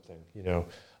Wenders or something, and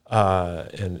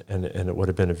it would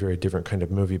have been a very different kind of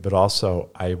movie. But also,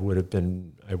 I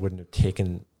wouldn't have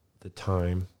taken the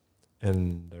time,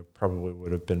 and I probably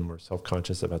would have been more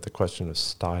self-conscious about the question of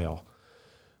style.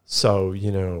 So,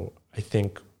 I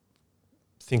think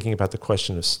thinking about the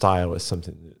question of style is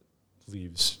something that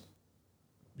leaves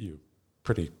you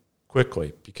pretty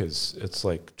quickly, because it's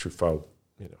like Truffaut,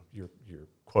 your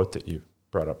quote that you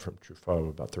brought up from Truffaut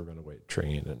about the runaway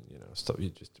train and, stuff. You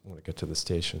just want to get to the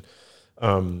station,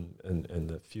 and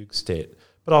the fugue state.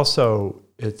 But also,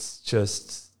 it's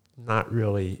just not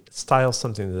really style,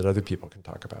 something that other people can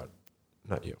talk about,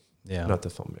 not you, not the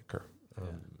filmmaker.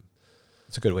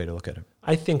 It's a good way to look at it.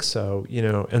 I think so,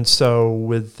 and so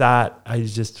with that, I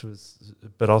just was,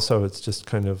 but also it's just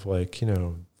kind of like,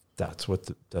 that's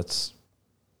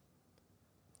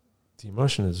the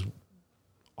emotion is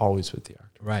always with the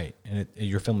actor. Right. And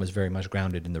your film is very much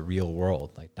grounded in the real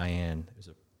world. Like Diane is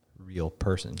a real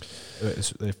person.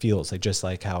 It feels like, just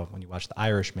like how when you watch The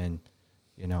Irishman,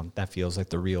 that feels like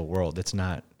the real world. It's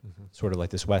not sort of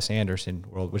like this Wes Anderson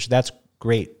world, which that's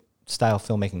great style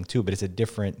filmmaking too, but it's a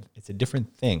different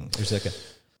thing. There's like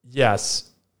yes,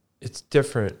 it's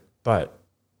different, but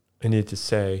I need to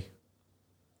say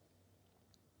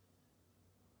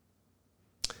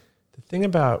the thing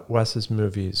about Wes's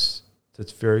movies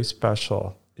that's very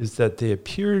special is that they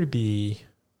appear to be,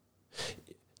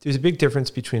 there's a big difference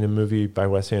between a movie by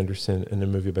Wes Anderson and a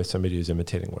movie by somebody who's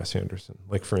imitating Wes Anderson.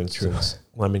 Like, for instance,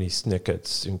 Lemony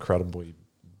Snicket's incredibly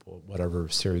whatever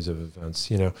series of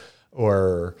events,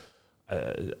 or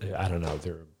I don't know,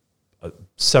 there are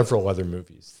several other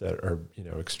movies that are,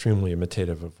 extremely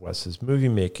imitative of Wes's movie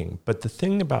making. But the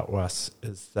thing about Wes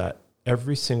is that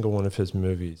every single one of his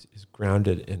movies is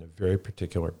grounded in a very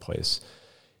particular place.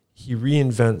 He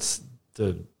reinvents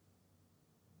the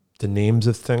names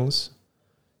of things.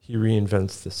 He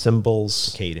reinvents the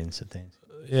symbols. The cadence of things.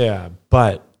 Yeah,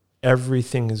 but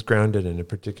everything is grounded in a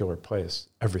particular place.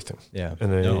 Everything. Yeah.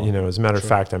 And, as a matter of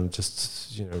fact, I'm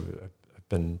just, I've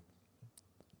been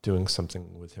doing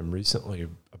something with him recently,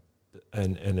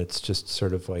 and it's just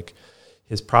sort of like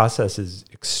his process is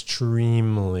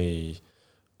extremely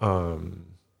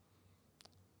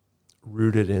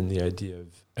rooted in the idea of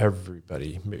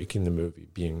everybody making the movie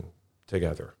being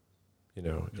together, in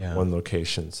one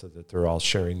location, so that they're all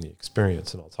sharing the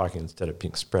experience and all talking instead of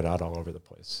being spread out all over the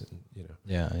place. And,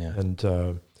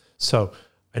 And so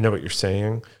I know what you're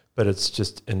saying, but it's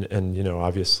just, and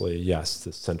obviously, yes,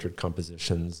 the centered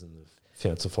compositions and the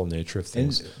fanciful nature of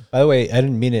things. And by the way, I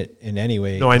didn't mean it in any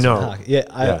way. No, I know.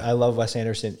 I love Wes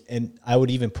Anderson, and I would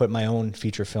even put my own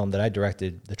feature film that I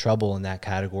directed, The Trouble, in that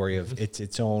category of it's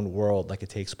its own world. Like, it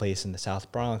takes place in the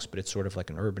South Bronx, but it's sort of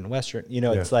like an urban Western. You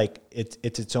know, it's like it's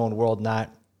its own world, not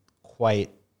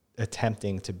quite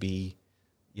attempting to be,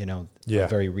 you know, a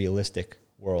very realistic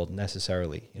world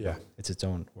necessarily. You know? It's its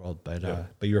own world, but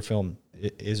your film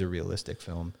is a realistic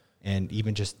film. And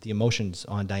even just the emotions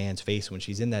on Diane's face when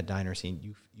she's in that diner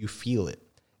scene, you feel it.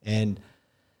 And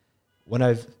when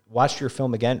I've watched your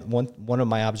film again, one of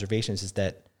my observations is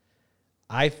that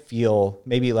I feel,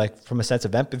 maybe like from a sense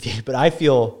of empathy, but I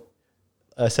feel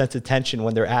a sense of tension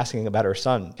when they're asking about her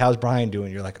son. How's Brian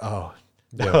doing? You're like, oh,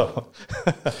 no.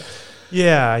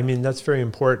 Yeah, I mean, that's very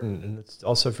important. And it's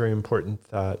also very important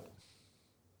that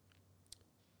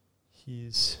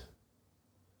he's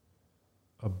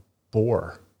a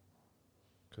bore.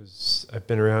 Because I've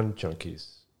been around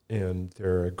junkies, and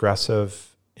they're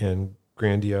aggressive and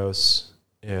grandiose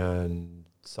and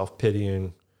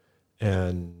self-pitying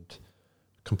and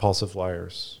compulsive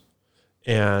liars.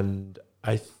 And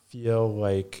I feel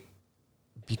like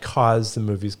because the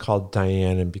movie's called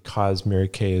Diane, and because Mary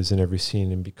Kay is in every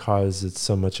scene, and because it's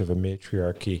so much of a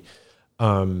matriarchy,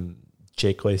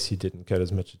 Jake Lacy didn't get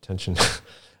as much attention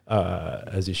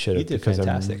as he should have, because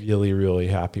fantastic. I'm really, really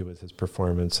happy with his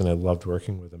performance, and I loved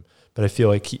working with him. But I feel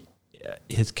like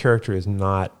his character is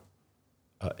not.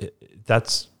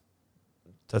 That's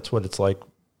what it's like,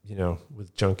 you know,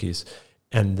 with junkies,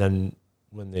 and then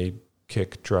when they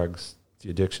kick drugs, the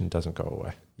addiction doesn't go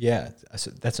away. Yeah,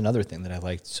 that's another thing that I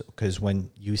liked, because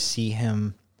when you see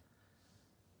him,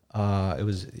 it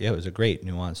was a great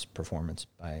nuanced performance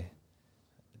by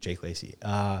Jake Lacy.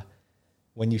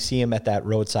 When you see him at that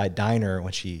roadside diner,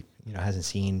 when she, you know, hasn't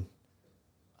seen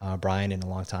Brian in a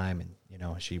long time, and, you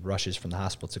know, she rushes from the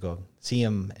hospital to go see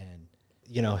him, and,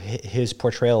 you know, his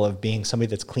portrayal of being somebody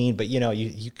that's clean, but, you know,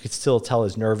 you could still tell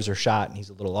his nerves are shot and he's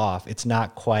a little off. It's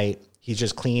not quite, he's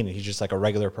just clean and he's just like a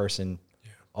regular person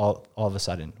all of a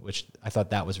sudden, which I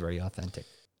thought that was very authentic.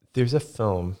 There's a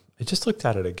film, I just looked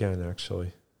at it again,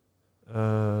 actually.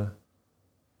 And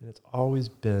it's always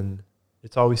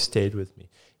stayed with me.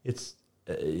 It's,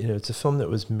 you know, it's a film that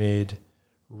was made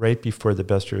right before the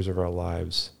best years of our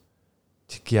lives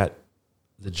to get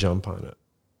the jump on it.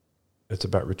 It's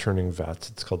about returning vets.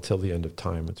 It's called Till the End of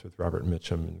Time. It's with Robert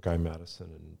Mitchum and Guy Madison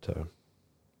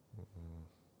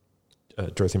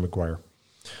and Dorothy McGuire.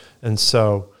 And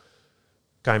so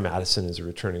Guy Madison is a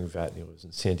returning vet, and he lives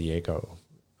in San Diego.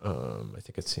 I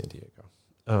think it's San Diego.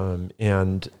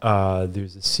 And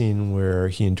there's a scene where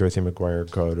he and Dorothy McGuire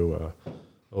go to a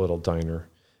little diner,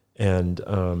 and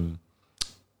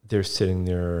they're sitting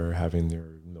there having their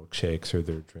milkshakes or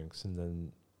their drinks, and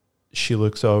then she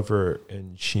looks over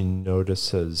and she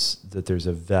notices that there's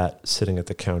a vet sitting at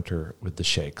the counter with the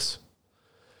shakes.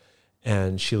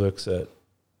 And she looks at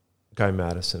Guy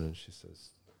Madison and she says,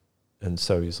 and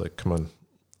so he's like, come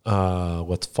on,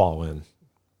 let's fall in.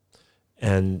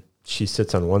 And she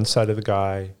sits on one side of the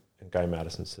guy, and Guy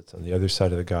Madison sits on the other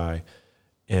side of the guy,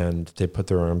 and they put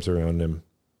their arms around him,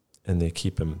 and they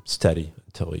keep him steady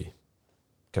until he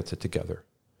gets it together.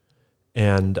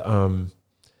 And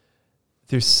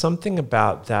there's something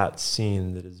about that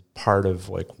scene that is part of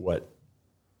like what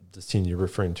the scene you're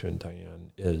referring to in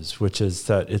Diane is, which is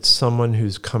that it's someone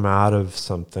who's come out of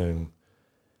something,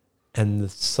 and the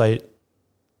sight,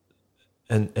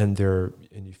 and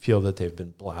you feel that they've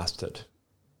been blasted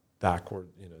backward,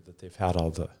 you know, that they've had all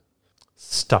the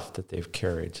stuff that they've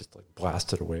carried just like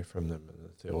blasted away from them, and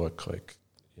that they look like,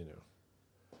 you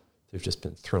know, they've just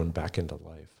been thrown back into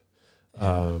life.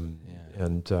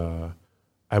 And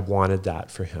I wanted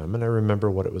that for him, and I remember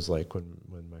what it was like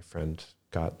when my friend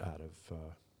got out of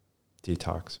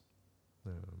detox.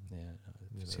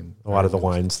 A lot of the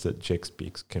lines that Jake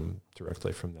speaks came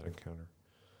directly from that encounter.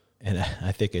 And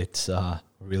I think it's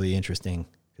really interesting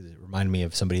because it reminded me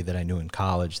of somebody that I knew in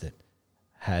college that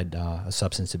had a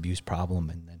substance abuse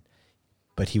problem,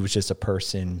 but he was just a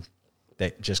person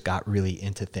that just got really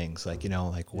into things. Like, you know,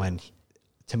 like when,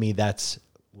 to me,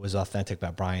 was authentic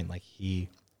about Brian. Like, he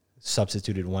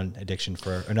substituted one addiction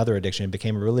for another addiction and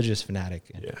became a religious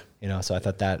fanatic. And, you know, so I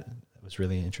thought that was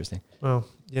really interesting. Well,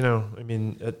 you know, I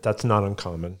mean, that's not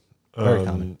uncommon. Very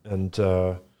common. And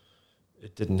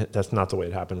that's not the way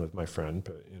it happened with my friend,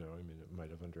 but, you know, I mean, it might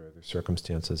have under other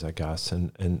circumstances, I guess.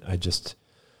 And I just,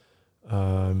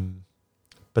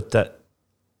 but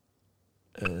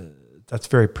that's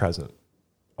very present.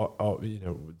 You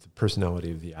know, the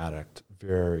personality of the addict,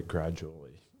 very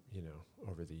gradually, you know,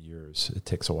 over the years. It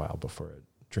takes a while before it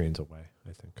drains away,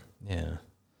 I think. Yeah.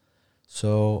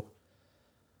 So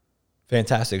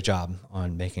fantastic job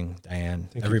on making Diane.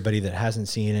 Everybody that hasn't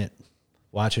seen it,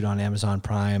 watch it on Amazon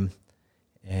Prime.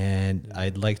 And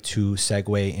I'd like to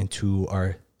segue into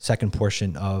our second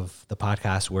portion of the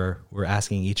podcast where we're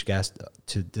asking each guest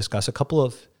to discuss a couple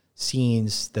of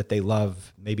scenes that they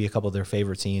love, maybe a couple of their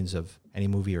favorite scenes of any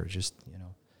movie or just,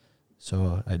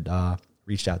 So I'd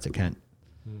reached out to Kent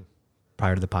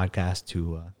prior to the podcast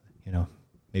to,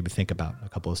 maybe think about a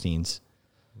couple of scenes.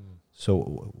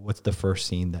 So what's the first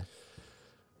scene that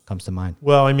comes to mind?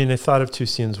 Well, I mean, I thought of two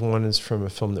scenes. One is from a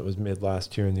film that was made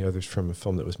last year, and the other is from a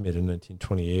film that was made in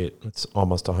 1928. It's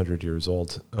almost 100 years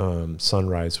old.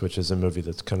 Sunrise, which is a movie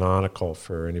that's canonical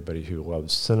for anybody who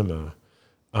loves cinema.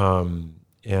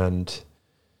 And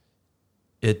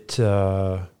it's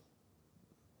a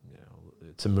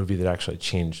movie that actually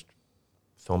changed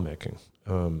filmmaking.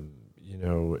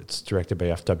 It's directed by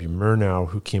F.W. Murnau,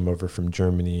 who came over from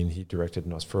Germany, and he directed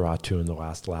Nosferatu and The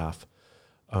Last Laugh.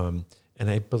 And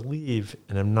I believe,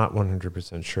 and I'm not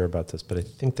 100% sure about this, but I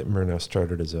think that Murnau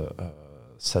started as a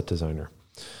set designer.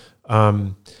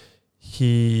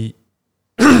 He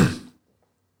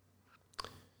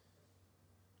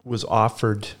was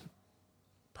offered,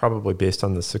 probably based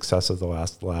on the success of The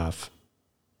Last Laugh,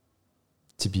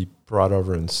 to be brought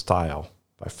over in style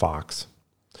by Fox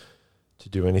to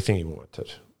do anything he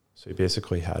wanted. So he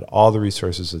basically had all the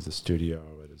resources of the studio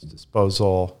at his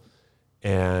disposal.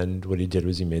 And what he did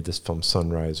was he made this film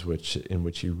Sunrise, in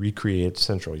which he recreates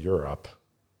Central Europe.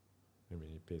 I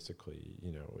mean, basically,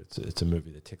 it's a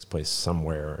movie that takes place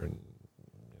somewhere, and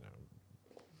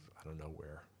I don't know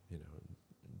where,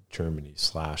 Germany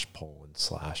 / Poland /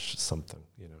 something,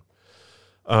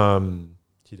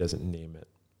 he doesn't name it,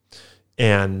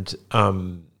 and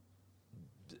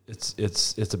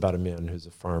it's about a man who's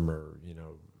a farmer,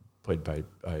 played by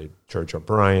George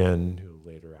O'Brien, who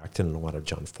later acted in a lot of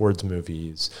John Ford's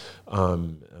movies,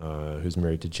 who's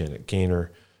married to Janet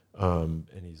Gaynor, and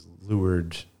he's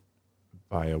lured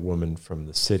by a woman from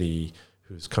the city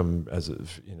who's come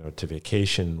to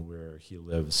vacation where he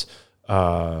lives.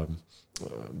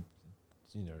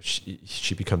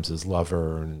 She becomes his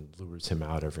lover and lures him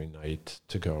out every night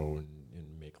to go and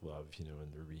make love, in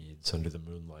the reeds under the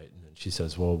moonlight. And then she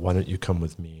says, well, why don't you come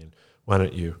with me, and why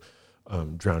don't you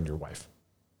drown your wife?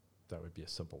 That would be a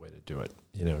simple way to do it.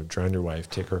 Drown your wife,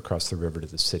 take her across the river to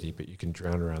the city, but you can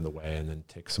drown her on the way, and then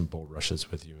take some bulrushes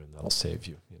with you, and that'll save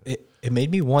you. It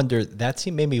made me wonder, that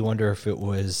scene made me wonder if it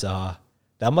was,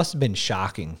 that must have been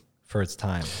shocking for its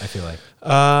time, I feel like.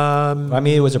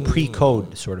 It was a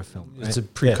pre-code sort of film. Right? It's a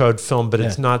pre-code film, but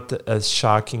it's not as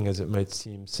shocking as it might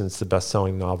seem, since the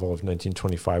best-selling novel of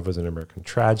 1925 was An American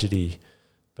Tragedy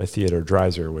by Theodore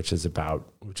Dreiser, which is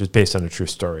based on a true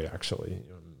story, actually,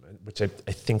 which I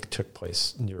think took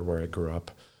place near where I grew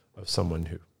up, of someone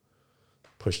who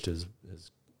pushed his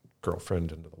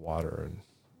girlfriend into the water and,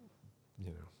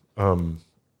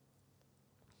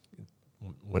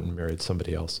 went and married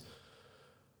somebody else.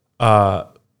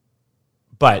 But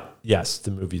yes,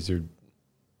 the movies are,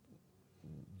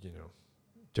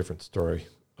 different story.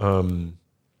 And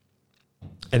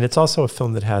it's also a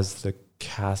film that has the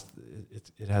cast.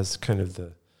 It has kind of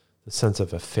the sense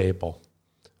of a fable.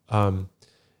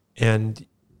 And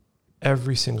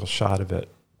every single shot of it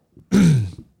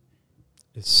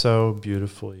is so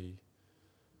beautifully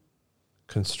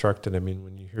constructed. I mean,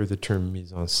 when you hear the term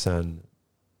mise en scène,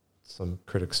 some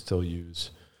critics still use,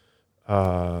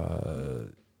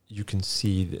 you can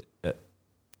see that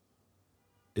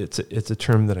it's a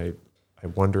term that I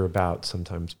wonder about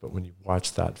sometimes, but when you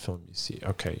watch that film, you see,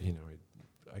 okay,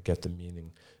 I get the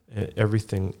meaning. Every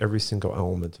single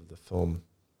element of the film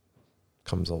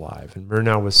comes alive. And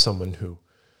Murnau was someone who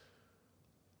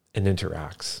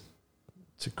interacts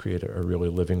to create a really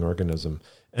living organism.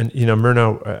 And,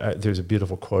 Murnau, there's a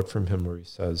beautiful quote from him where he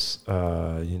says,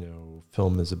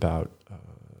 film is about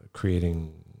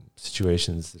creating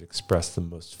situations that express the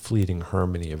most fleeting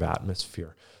harmony of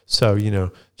atmosphere. So,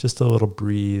 just a little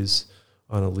breeze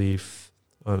on a leaf,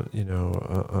 on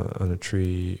a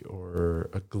tree, or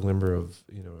a glimmer of,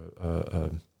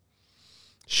 a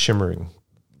shimmering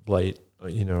light,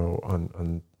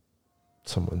 on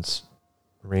someone's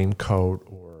raincoat,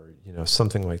 or,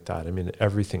 something like that. I mean,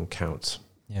 everything counts.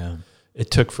 Yeah. It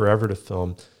took forever to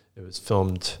film. It was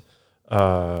filmed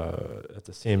at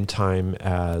the same time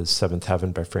as Seventh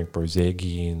Heaven by Frank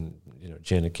Borzage, and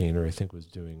Janet Gaynor, I think, was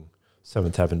doing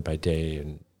Seventh Heaven by day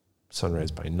and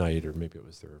Sunrise by night, or maybe it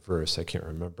was the reverse. I can't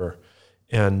remember.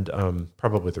 And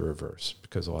probably the reverse,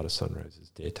 because a lot of Sunrise is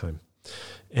daytime.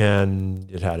 And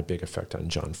it had a big effect on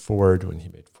John Ford when he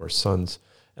made Four Sons.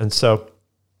 And so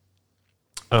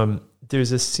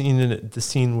there's a scene in it, the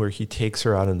scene where he takes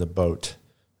her out in the boat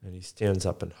and he stands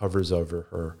up and hovers over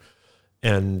her,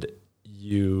 and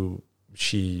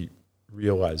she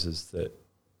realizes that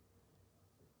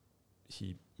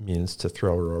he means to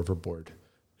throw her overboard,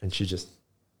 and she just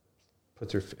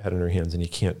puts her head in her hands, and he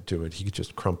can't do it. He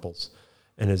just crumples,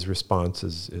 and his response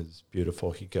is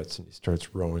beautiful. He gets and he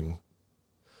starts rowing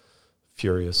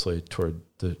furiously toward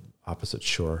the opposite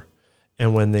shore,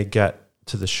 and when they get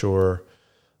to the shore,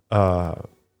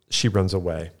 she runs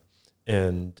away,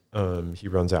 and he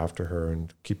runs after her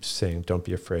and keeps saying, "Don't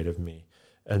be afraid of me."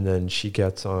 And then she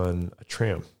gets on a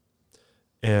tram,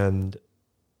 and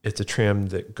it's a tram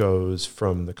that goes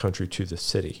from the country to the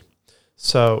city.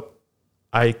 So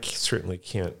I certainly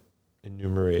can't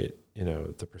enumerate,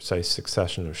 the precise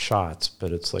succession of shots,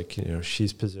 but it's like,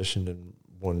 she's positioned in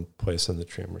one place on the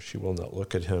tram where she will not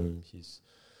look at him. He's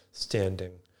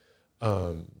standing.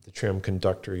 The tram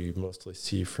conductor you mostly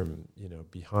see from,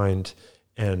 behind,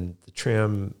 and the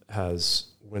tram has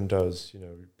windows.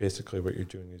 Basically what you're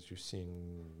doing is you're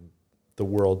seeing the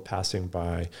world passing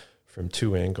by from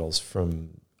two angles,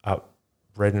 from out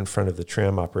right in front of the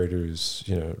tram operators,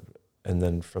 and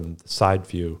then from the side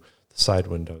view, the side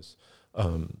windows.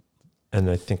 And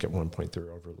I think at one point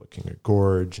they're overlooking a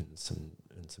gorge and some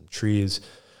trees.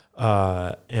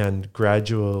 And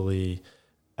gradually,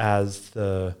 as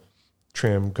the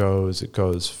tram goes, it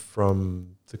goes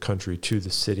from the country to the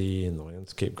city, and the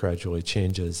landscape gradually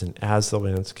changes. And as the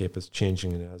landscape is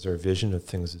changing, and as our vision of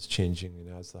things is changing, and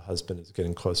as the husband is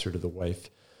getting closer to the wife,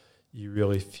 you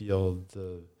really feel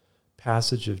the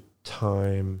passage of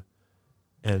time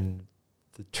and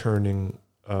the turning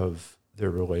of their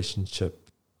relationship,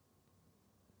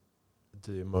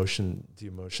 the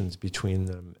emotions between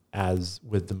them as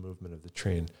with the movement of the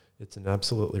train. It's an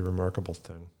absolutely remarkable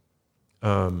thing.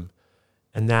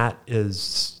 And that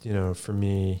is, for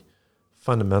me,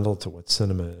 fundamental to what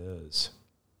cinema is.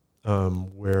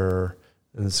 And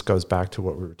this goes back to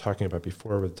what we were talking about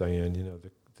before with Diane,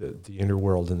 the inner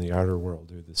world and the outer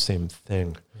world are the same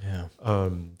thing. Yeah.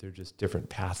 They're just different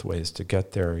pathways to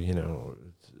get there, and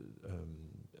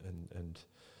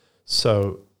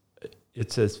so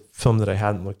it's a film that I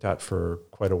hadn't looked at for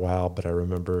quite a while, but I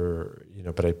remember,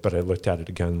 but I looked at it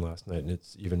again last night, and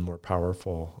it's even more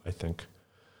powerful, I think,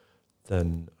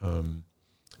 than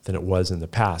it was in the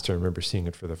past. I remember seeing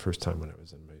it for the first time when I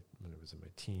was in my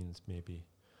teens, maybe,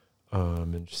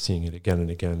 and just seeing it again and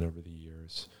again over the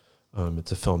years.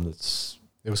 It's a film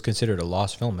It was considered a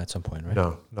lost film at some point, right?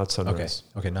 No, not Sunrise.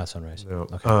 Okay, not Sunrise. No,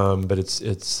 okay. But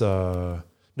it's no.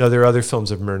 There are other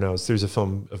films of Murnau's. There's a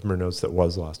film of Murnau's that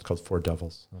was lost called Four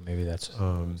Devils. Well, maybe that's what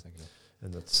I was thinking of.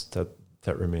 And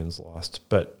that remains lost.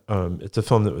 But it's a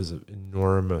film that was of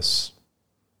enormous,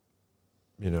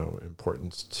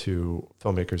 importance to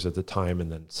filmmakers at the time,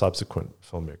 and then subsequent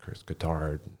filmmakers,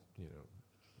 Godard, and,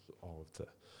 all of the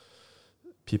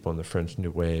people in the French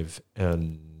New Wave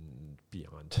and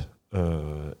beyond.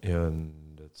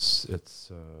 And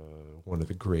it's one of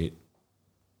the great,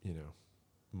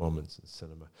 moments in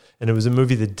cinema. And it was a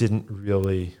movie that didn't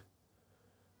really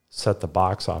set the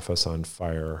box office on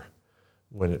fire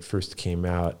when it first came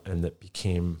out, and that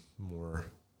became more,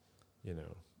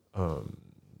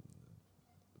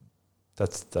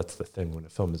 that's the thing. When a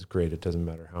film is great, it doesn't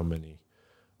matter how many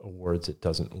awards it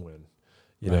doesn't win,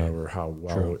 Right. or how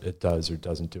well it does or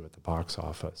doesn't do at the box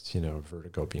office.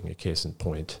 Vertigo being a case in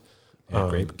point. Yeah,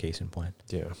 great case in point.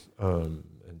 Yeah, and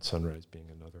Sunrise being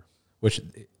another. Which,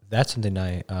 that's something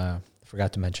I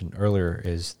forgot to mention earlier,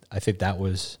 is I think that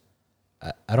was,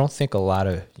 I don't think a lot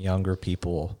of younger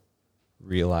people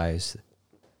realize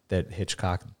that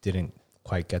Hitchcock didn't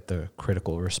quite get the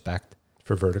critical respect.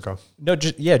 For Vertigo? No,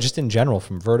 just in general,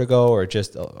 from Vertigo, or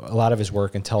just a lot of his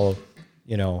work, until,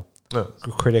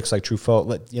 critics like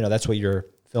Truffaut, that's what your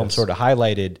film sort of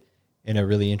highlighted in a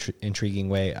really intriguing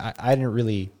way. I didn't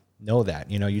really know that.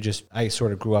 I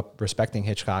sort of grew up respecting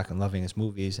Hitchcock and loving his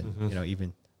movies, and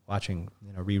even watching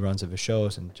reruns of his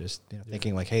shows, and just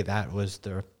thinking like, hey, that was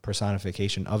the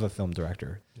personification of a film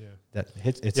director. Yeah,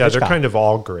 it's Hitchcock. They're kind of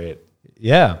all great.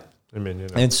 Yeah, I mean,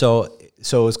 and so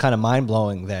it was kind of mind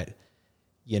blowing that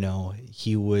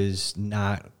he was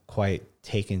not quite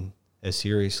taken as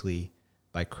seriously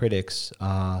by critics.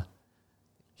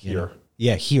 Here.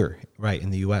 Here, right, in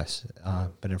the U.S.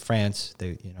 But in France,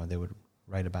 they would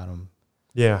write about him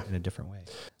in a different way.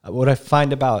 What I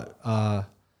find about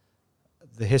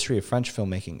the history of French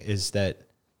filmmaking is that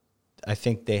I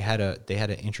think they had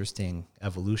an interesting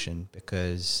evolution,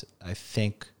 because I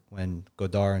think when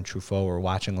Godard and Truffaut were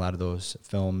watching a lot of those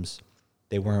films,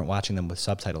 they weren't watching them with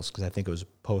subtitles, because I think it was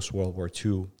post-World War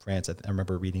II France. I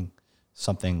remember reading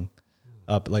something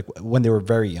up, like when they were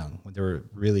very young, when they were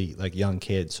really like young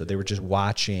kids. So they were just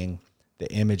watching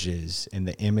the images, and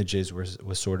the images was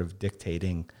sort of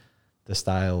dictating the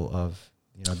style of,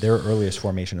 you know, their earliest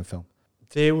formation of film.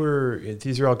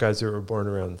 These are all guys that were born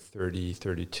around 30,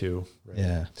 32. Right?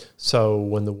 Yeah. So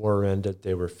when the war ended,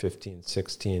 they were 15,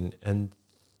 16. And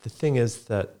the thing is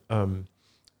that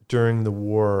during the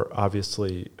war,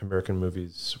 obviously, American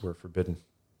movies were forbidden.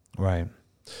 Right.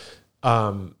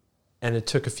 And it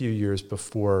took a few years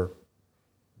before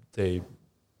they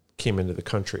came into the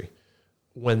country.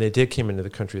 When they did came into the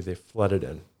country, they flooded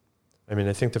in. I mean,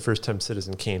 I think the first time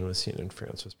Citizen Kane was seen in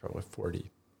France was probably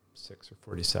 46 or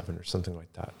 47 or something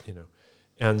like that, you know.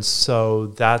 And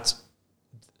so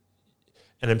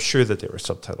and I'm sure that they were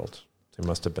subtitled. They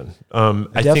must have been.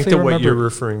 I think that what you're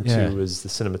referring to is the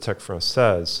Cinémathèque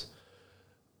Française,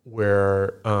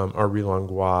 where Henri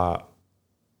Langlois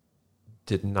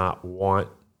did not want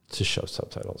to show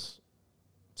subtitles.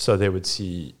 So they would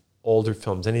see older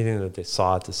films, anything that they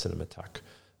saw at the Cinémathèque.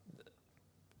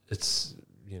 It's,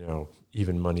 you know,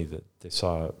 even money that they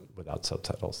saw without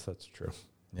subtitles. That's true.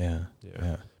 Yeah.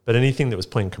 But anything that was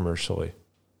playing commercially,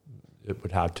 it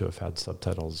would have to have had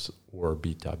subtitles or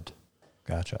be dubbed.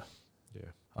 Gotcha.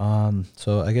 Yeah.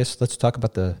 So I guess let's talk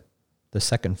about the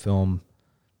second film,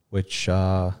 which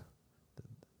The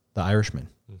Irishman.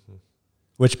 Mm-hmm.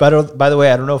 Which, by the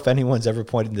way, I don't know if anyone's ever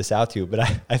pointed this out to you, but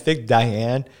I think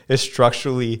DIANE is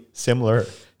structurally similar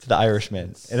to The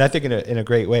Irishman, and I think in a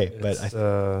great way. But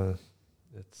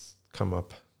it's come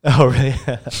up. Oh, really?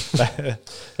 But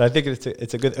I think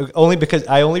it's a good, only because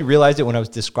I only realized it when I was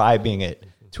describing it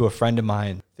to a friend of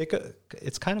mine. I think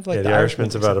it's kind of like The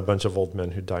Irishman's about a bunch of old men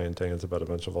who die, and DIANE's about a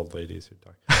bunch of old ladies who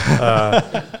die.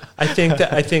 I think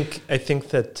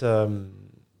that.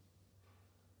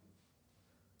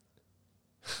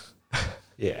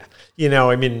 Yeah, you know,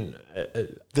 I mean,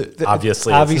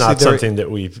 obviously, it's not something that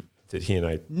he and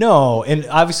I. No, and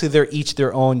obviously they're each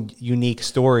their own unique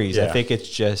stories. Yeah. I think it's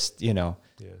just, you know.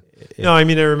 Yeah. No, I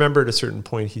mean, I remember at a certain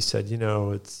point he said, you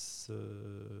know, it's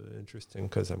interesting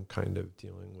because I'm kind of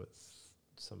dealing with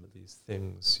some of these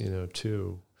things, you know,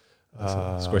 too.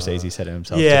 Scorsese said it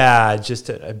himself. Yeah, just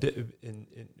a bit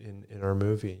in our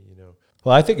movie, you know.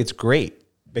 Well, I think it's great.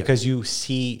 Because you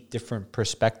see different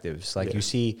perspectives, like you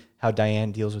see how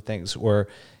DIANE deals with things, or,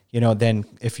 you know, then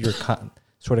if you're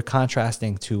sort of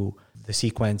contrasting to the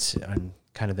sequence and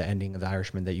kind of the ending of The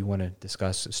Irishman that you want to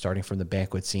discuss, starting from the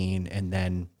banquet scene and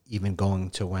then even going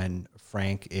to when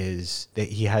Frank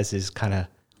he has his kind of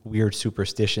weird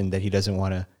superstition that he doesn't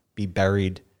want to be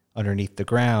buried underneath the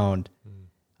ground.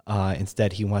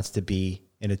 Instead, he wants to be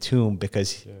in a tomb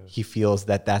because he feels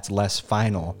that that's less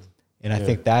final. And I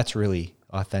think that's really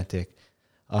authentic.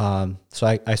 So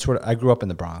I grew up in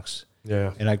the Bronx.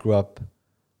 Yeah. And I grew up,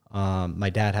 my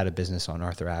dad had a business on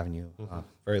Arthur Avenue,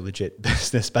 very legit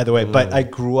business, by the way. But I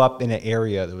grew up in an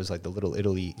area that was like the Little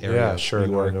Italy area. Yeah, sure.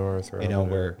 New York, North, you know,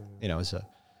 where, you know, it's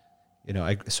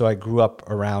so I grew up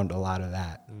around a lot of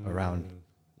that, around,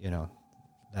 you know,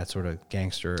 that sort of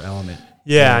gangster element.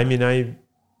 Yeah. I mean,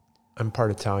 I'm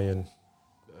part Italian,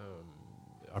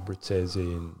 Abruzzese,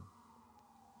 and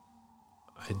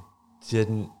I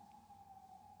didn't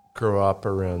grow up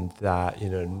around that, you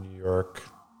know, New York,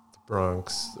 the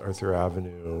Bronx, Arthur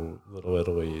Avenue, Little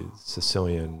Italy,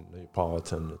 Sicilian,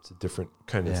 Neapolitan. It's a different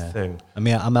kind of thing. I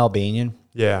mean, I'm Albanian.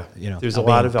 Yeah. You know, there's a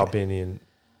lot of Albanian,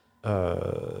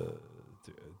 and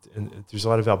there's a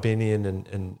lot of Albanian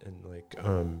and like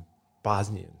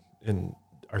Bosnian in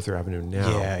Arthur Avenue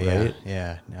now, right?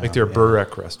 Yeah. No, like there are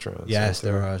Burek restaurants. Yes,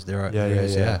 there are.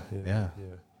 Yeah.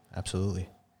 Absolutely.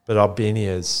 But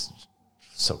Albania is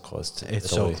so close to Italy.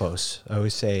 So close. I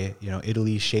always say, you know,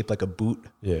 Italy's shaped like a boot.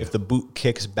 Yeah. If the boot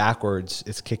kicks backwards,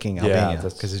 it's kicking Albania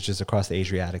because it's just across the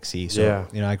Adriatic Sea. So,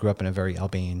 you know, I grew up in a very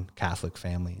Albanian Catholic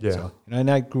family. Yeah. So, you know,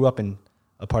 and I grew up in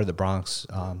a part of the Bronx,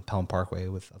 Pelham Parkway,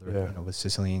 with other, you know, with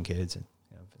Sicilian kids, and,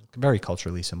 you know, very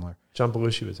culturally similar. John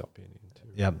Belushi was Albanian too.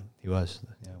 Yep, he was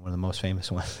one of the most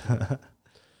famous ones.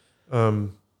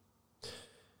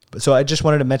 But so I just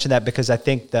wanted to mention that because I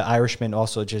think The Irishman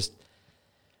also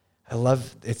I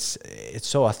love it's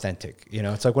so authentic. You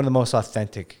know, it's like one of the most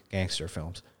authentic gangster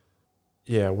films.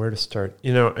 Yeah, where to start?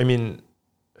 You know, I mean,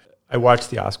 I watched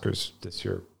the Oscars this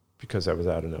year because I was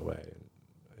out in LA, and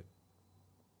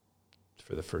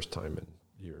for the first time in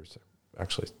years, I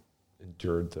actually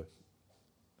endured the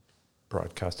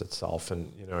broadcast itself,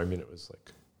 and you know, I mean, it was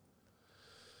like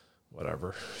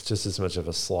whatever, just as much of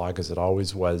a slog as it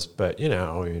always was. But you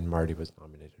know, I mean, Marty was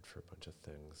nominated for a bunch of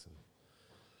things, and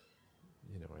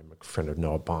you know, I'm a friend of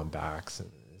Noah Baumbach's,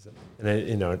 and I,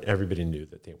 you know, everybody knew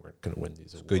that they weren't going to win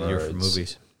these awards. Good year for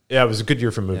movies. Yeah, it was a good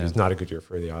year for movies. Not a good year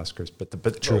for the Oscars, but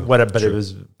it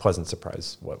was a pleasant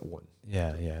surprise what won.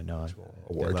 Yeah, no,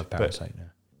 award. I love Parasite.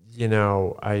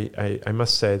 I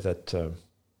must say that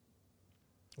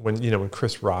when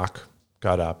Chris Rock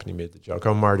got up and he made the joke,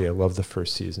 "Oh, Marty, I love the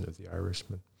first season of The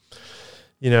Irishman."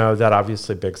 That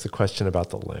obviously begs the question about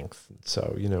the length.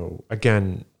 So,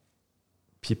 again,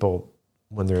 people,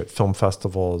 when they're at film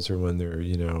festivals or when they're,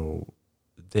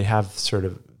 they have sort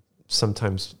of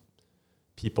sometimes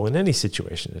people in any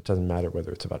situation, it doesn't matter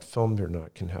whether it's about film or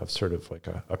not, can have sort of like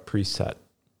a preset.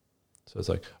 So it's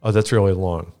like, oh, that's really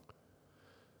long,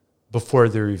 before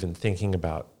they're even thinking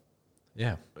about,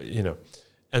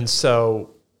 And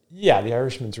so, The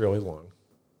Irishman's really long.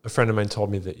 A friend of mine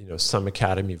told me that, some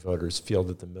Academy voters feel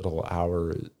that the middle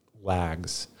hour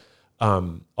lags.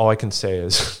 All I can say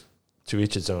is to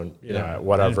each his own,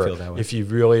 whatever. If you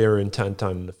really are intent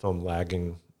on the film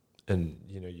lagging and,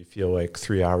 you feel like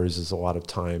 3 hours is a lot of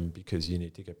time because you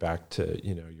need to get back to,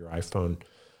 your iPhone,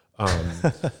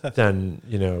 then,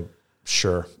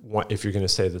 sure. If you're going to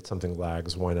say that something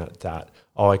lags, why not that?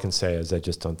 All I can say is I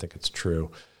just don't think it's true.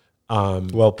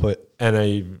 Well put.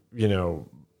 And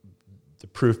the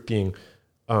proof being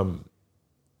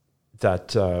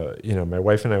that, my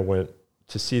wife and I went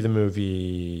to see the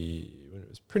movie when it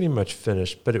was pretty much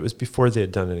finished, but it was before they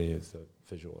had done any of the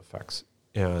visual effects.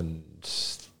 And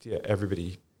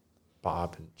everybody,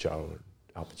 Bob and Joe and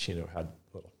Al Pacino, had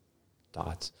little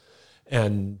dots.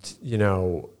 And,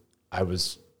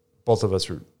 both of us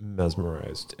were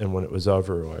mesmerized. And when it was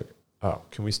over, we're like, oh,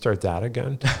 can we start that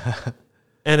again?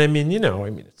 And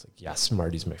it's like, yes,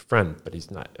 Marty's my friend, but he's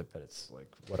not, but it's like,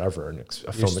 whatever. A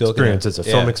film experience is a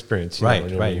film experience. Right.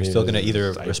 You're still going to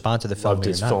either respond to the film or not. I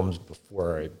loved his films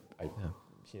before he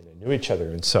and I knew each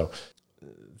other. And so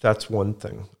that's one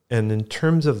thing. And in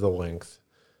terms of the length,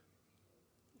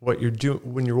 what you're doing,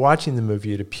 when you're watching the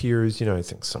movie, it appears, I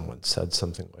think someone said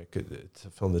something like, it's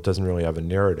a film that doesn't really have a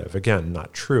narrative. Again,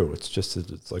 not true. It's just,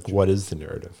 it's like, what is the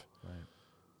narrative? Right.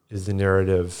 Is the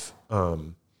narrative,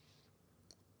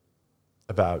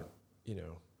 about,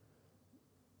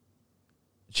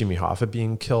 Jimmy Hoffa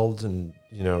being killed and,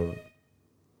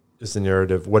 is the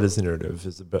narrative, what is the narrative?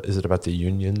 Is it about the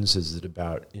unions? Is it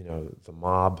about, the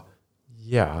mob?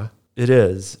 Yeah, it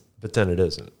is, but then it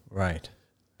isn't. Right.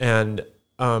 And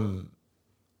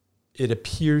it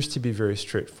appears to be very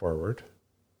straightforward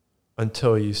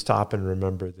until you stop and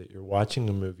remember that you're watching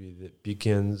a movie that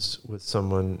begins with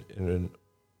someone in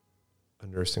a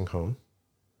nursing home,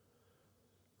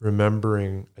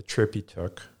 remembering a trip he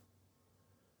took.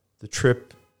 The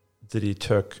trip that he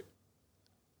took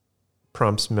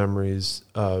prompts memories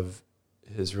of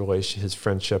his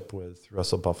friendship with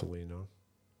Russell Buffalino.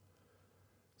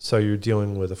 So you're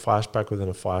dealing with a flashback within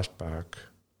a flashback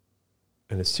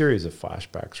and a series of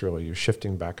flashbacks, really. You're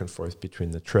shifting back and forth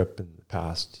between the trip and the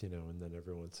past, and then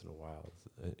every once in a while,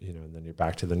 and then you're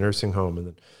back to the nursing home. And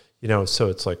then, so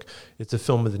it's like, it's a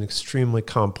film with an extremely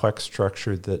complex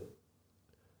structure that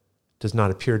does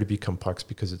not appear to be complex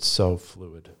because it's so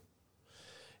fluid.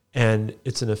 And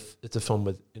it's a film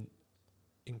with an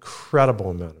incredible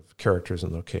amount of characters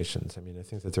and locations. I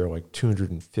think that there are like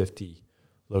 250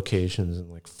 locations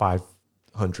and like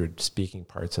 500 speaking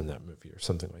parts in that movie or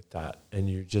something like that. And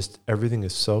everything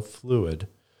is so fluid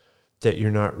that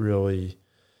you're not really,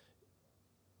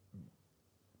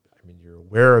 you're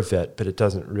aware of it, but it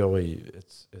doesn't really,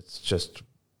 it's just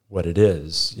what it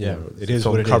is. It is what it is.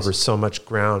 The film covers so much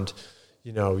ground,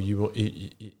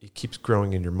 it keeps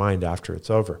growing in your mind after it's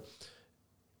over.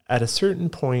 At a certain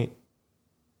point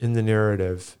in the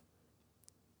narrative,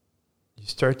 you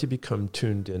start to become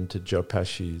tuned into Joe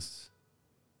Pesci's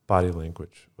body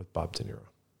language with Bob De Niro.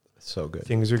 So good.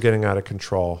 Things are getting out of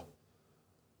control.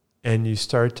 And you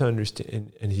start to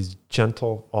understand, and he's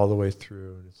gentle all the way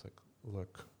through. And it's like,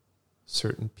 look,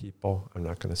 certain people, I'm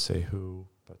not going to say who,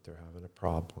 but they're having a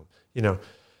problem.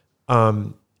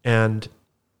 And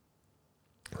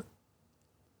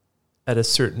at a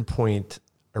certain point,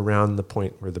 around the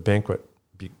point where the banquet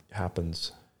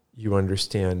happens, you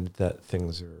understand that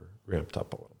things are ramped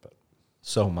up a little bit.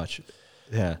 So much.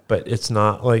 Yeah. But it's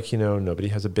not like, nobody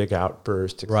has a big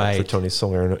outburst except for Tony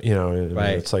Salerno,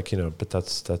 right. It's like, but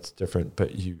that's different.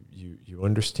 But you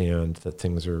understand that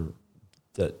things are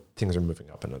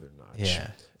moving up another notch.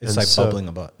 Yeah. It's like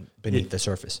bubbling beneath the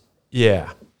surface.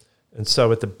 Yeah. And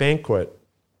so at the banquet,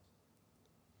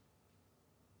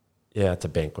 it's a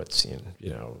banquet scene,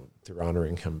 they're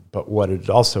honoring him. But what it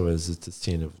also is, it's a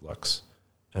scene of looks.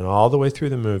 And all the way through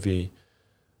the movie,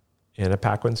 Anna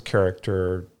Paquin's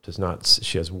character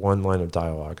she has one line of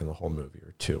dialogue in the whole movie,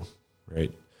 or two,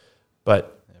 right?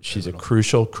 But she's a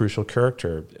crucial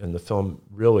character, and the film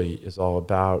really is all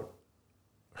about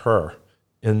her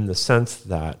in the sense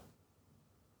that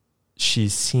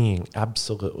she's seeing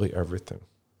absolutely everything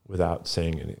without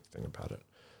saying anything about it.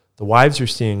 The wives are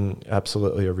seeing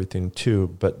absolutely everything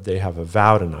too, but they have a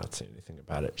vow to not say anything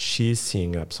about it. She's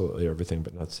seeing absolutely everything,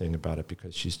 but not saying about it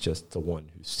because she's just the one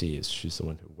who sees. She's the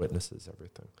one who witnesses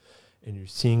everything. And you're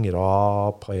seeing it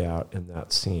all play out in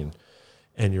that scene.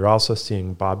 And you're also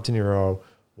seeing Bob De Niro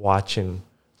watching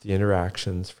the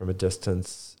interactions from a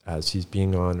distance as he's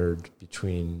being honored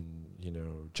between,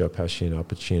 Joe Pesci and Al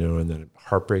Pacino, and then a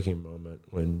heartbreaking moment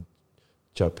when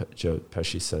Joe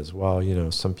Pesci says, well,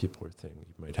 some people are thinking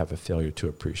you might have a failure to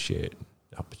appreciate.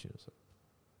 Al Pacino said,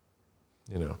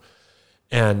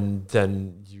 and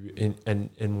then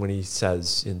and when he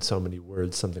says in so many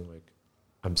words something like,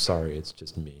 I'm sorry, it's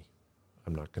just me.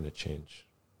 I'm not going to change.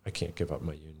 I can't give up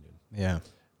my union. Yeah.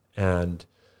 And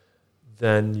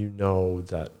then you know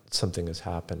that something has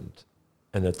happened.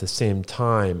 And at the same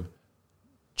time,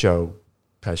 Joe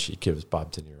Pesci gives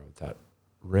Bob De Niro that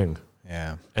ring.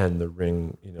 Yeah. And the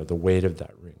ring, the weight of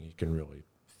that ring, you can really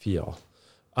feel.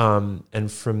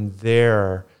 And from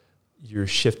there, you're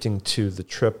shifting to the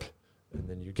trip, and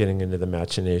then you're getting into the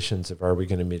machinations of, are we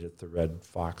going to meet at the Red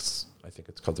Fox? I think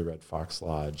it's called the Red Fox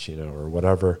Lodge, or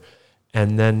whatever.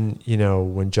 And then,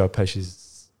 when Joe Pesci,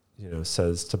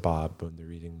 says to Bob when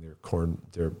they're eating their corn,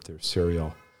 their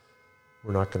cereal,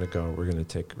 we're not going to go. We're going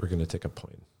to take a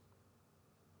plane.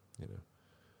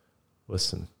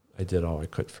 Listen, I did all I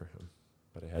could for him,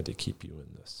 but I had to keep you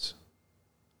in this.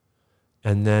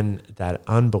 And then that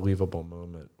unbelievable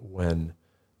moment when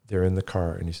they're in the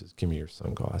car and he says, give me your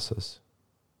sunglasses.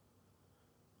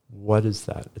 What is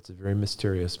that? It's a very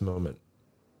mysterious moment,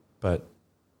 but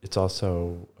it's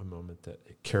also a moment that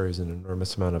it carries an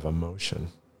enormous amount of emotion.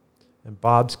 And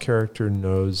Bob's character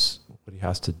knows what he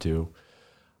has to do.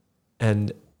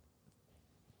 And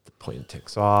the plane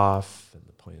takes off and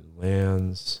the plane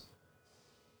lands.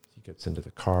 He gets into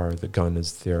the car, the gun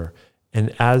is there.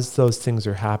 And as those things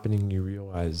are happening, you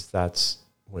realize that's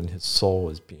when his soul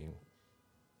is being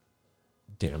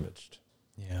damaged.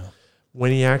 Yeah.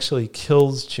 When he actually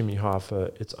kills Jimmy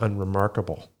Hoffa, it's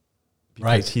unremarkable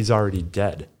because he's already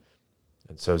dead.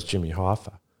 And so is Jimmy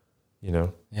Hoffa,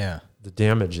 Yeah. The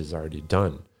damage is already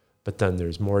done. But then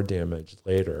there's more damage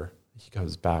later. He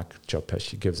goes back, Joe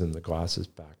Pesci gives him the glasses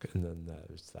back, and then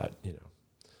there's that,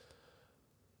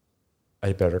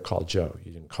 I better call Joe.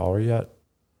 You didn't call her yet?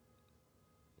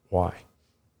 Why?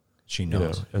 She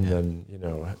knows. And then,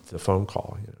 the phone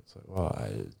call, it's like, well,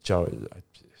 Joe,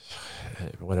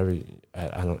 whatever,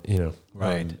 I don't,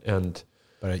 Right.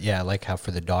 But I like how for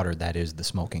the daughter, that is the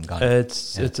smoking gun.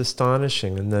 It's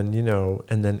astonishing. And then,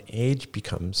 and then age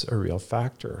becomes a real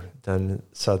factor. Then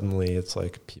suddenly it's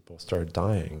like people start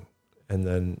dying. And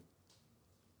then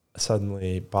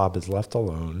suddenly Bob is left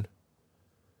alone.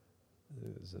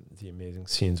 There's the amazing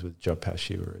scenes with Joe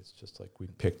Pesci where it's just like, we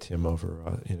picked him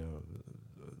over,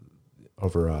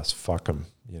 over us, fuck him,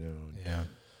 Yeah.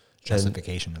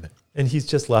 Justification of it. And he's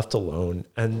just left alone.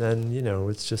 And then,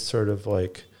 it's just sort of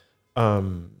like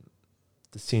the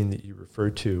scene that you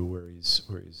referred to where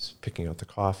he's picking out the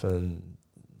coffin,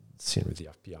 the scene where the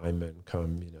FBI men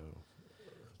come,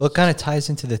 Well, it kind of ties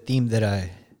into the theme that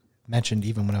I mentioned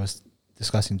even when I was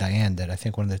discussing DIANE, that I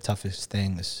think one of the toughest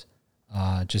things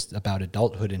just about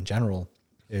adulthood in general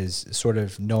is sort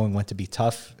of knowing when to be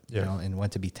tough, and when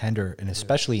to be tender, and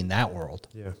especially in that world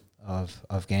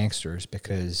of gangsters,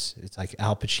 because it's like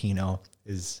Al Pacino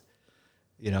is,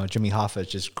 Jimmy Hoffa is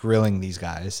just grilling these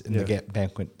guys in the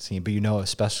banquet scene, but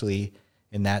especially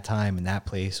in that time, in that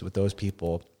place, with those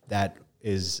people, that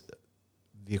is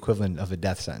the equivalent of a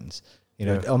death sentence,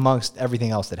 amongst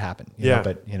everything else that happened.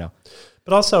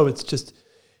 But also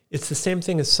it's the same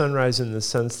thing as Sunrise in the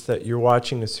sense that you're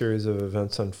watching a series of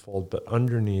events unfold, but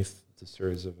underneath the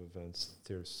series of events,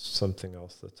 there's something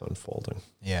else that's unfolding.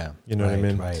 Yeah. You know what I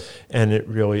mean? Right. And it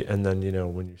really, and then,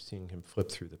 when you're seeing him flip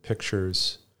through the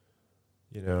pictures,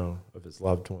 of his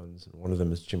loved ones, and one of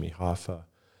them is Jimmy Hoffa,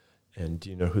 and do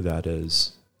you know who that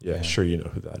is? Yeah, sure you know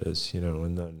who that is,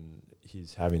 and then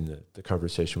he's having the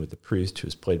conversation with the priest,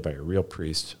 who's played by a real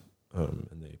priest, and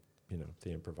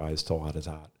they improvised a lot of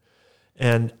that.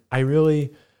 And I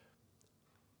really,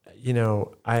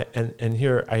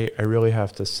 here I really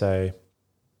have to say,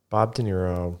 Bob De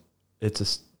Niro,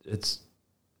 it's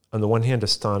on the one hand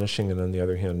astonishing, and on the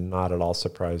other hand not at all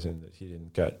surprising that he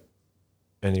didn't get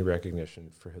any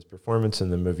recognition for his performance in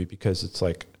the movie, because it's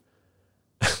like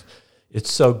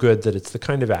it's so good that it's the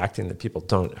kind of acting that people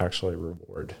don't actually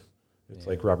reward. It's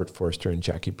like Robert Forster and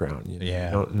Jackie Brown. You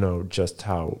don't know just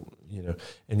how,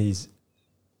 and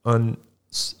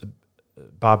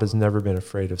Bob has never been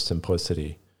afraid of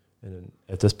simplicity. And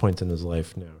at this point in his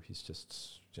life now, he's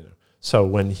just, So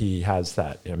when he has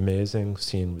that amazing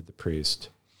scene with the priest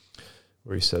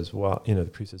where he says, well, the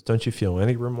priest says, don't you feel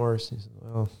any remorse? And he says,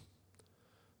 well,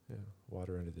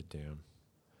 water under the dam.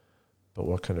 But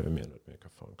what kind of a man would make a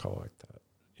phone call like that,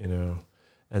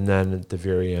 And then at the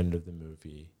very end of the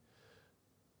movie,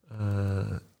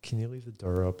 can you leave the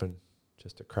door open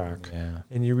just a crack? Yeah.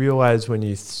 And you realize when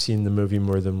you've seen the movie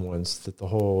more than once that the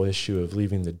whole issue of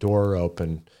leaving the door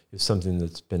open is something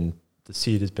the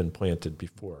seed has been planted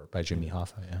before. By Jimmy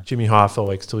Hoffa, yeah. Jimmy Hoffa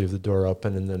likes to leave the door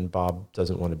open, and then Bob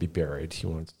doesn't want to be buried. He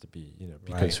wants to be,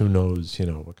 because Right. who knows,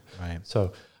 Right.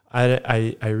 So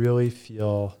I really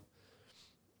feel,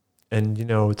 and,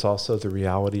 it's also the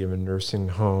reality of a nursing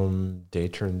home, day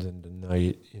turns into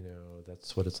night,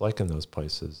 that's what it's like in those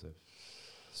places. I've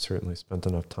certainly spent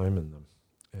enough time in them.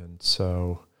 And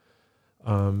so,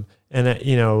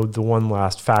 the one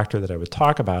last factor that I would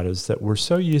talk about is that we're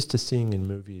so used to seeing in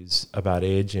movies about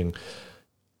aging,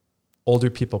 older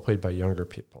people played by younger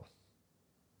people.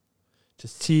 To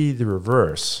see the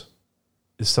reverse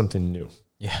is something new.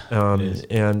 Yeah. It is.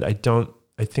 And I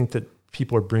think that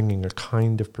people are bringing a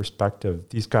kind of perspective.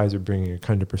 These guys are bringing a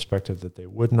kind of perspective that they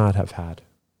would not have had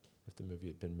if the movie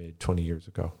had been made 20 years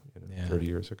ago, 30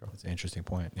 years ago. That's an interesting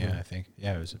point. Yeah, I think.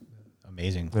 Yeah, it was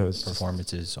amazing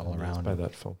performances all around. By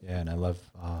that film. Yeah, and I love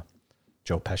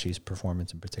Joe Pesci's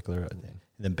performance in particular. In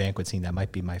the banquet scene, that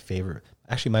might be my favorite.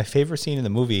 Actually, my favorite scene in the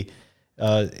movie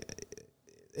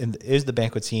is the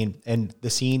banquet scene, and the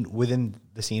scene within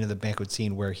the scene of the banquet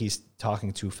scene where he's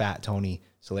talking to Fat Tony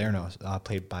Salerno,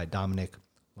 played by Dominic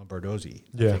Lombardozzi.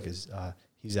 I think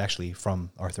he's actually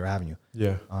from Arthur Avenue.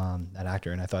 Yeah, that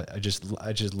actor, and I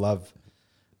just love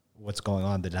what's going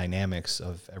on, the dynamics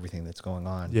of everything that's going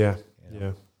on. Yeah,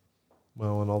 yeah.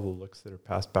 Well, and all the looks that are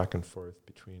passed back and forth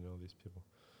between all these people,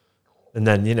 and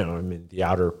then the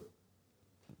outer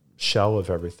shell of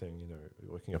everything.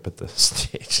 Looking up at the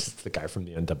stage, the guy from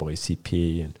the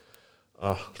NAACP and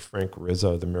Frank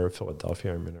Rizzo, the Mayor of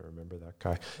Philadelphia. I remember that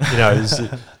guy.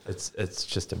 It's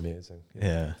just amazing.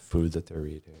 Yeah, food that they're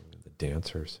eating, and the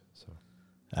dancers. So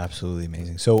absolutely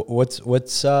amazing. So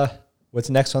what's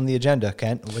next on the agenda,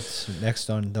 Kent? What's next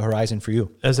on the horizon for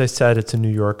you? As I said, it's a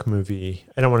New York movie.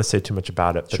 I don't want to say too much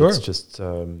about it, but sure. It's just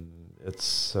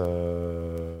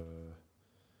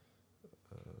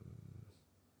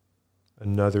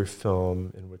another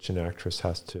film in which an actress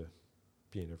has to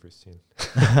be in every scene.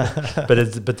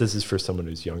 but this is for someone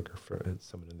who's younger, for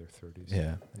someone in their 30s.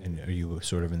 Yeah. And are you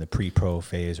sort of in the pre-pro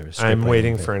phase or? I'm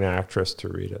waiting for an actress to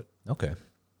read it. Okay.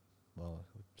 Well,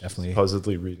 definitely. She's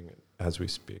supposedly reading it as we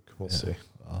speak. We'll see.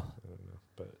 Well, I don't know,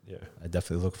 but yeah. I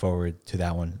definitely look forward to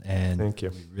that one. And thank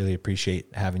you. We really appreciate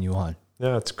having you on.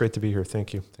 Yeah, it's great to be here.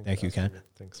 Thank you. Thank you, Ken.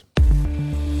 Thanks.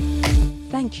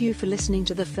 Thank you for listening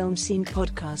to the Film Scene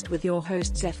podcast with your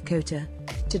host Zef Cota.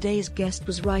 Today's guest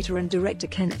was writer and director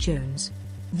Kent Jones.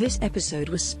 This episode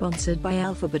was sponsored by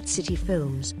Alphabet City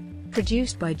Films.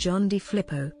 Produced by John D.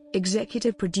 Flippo,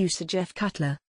 executive producer Jeff Cutler.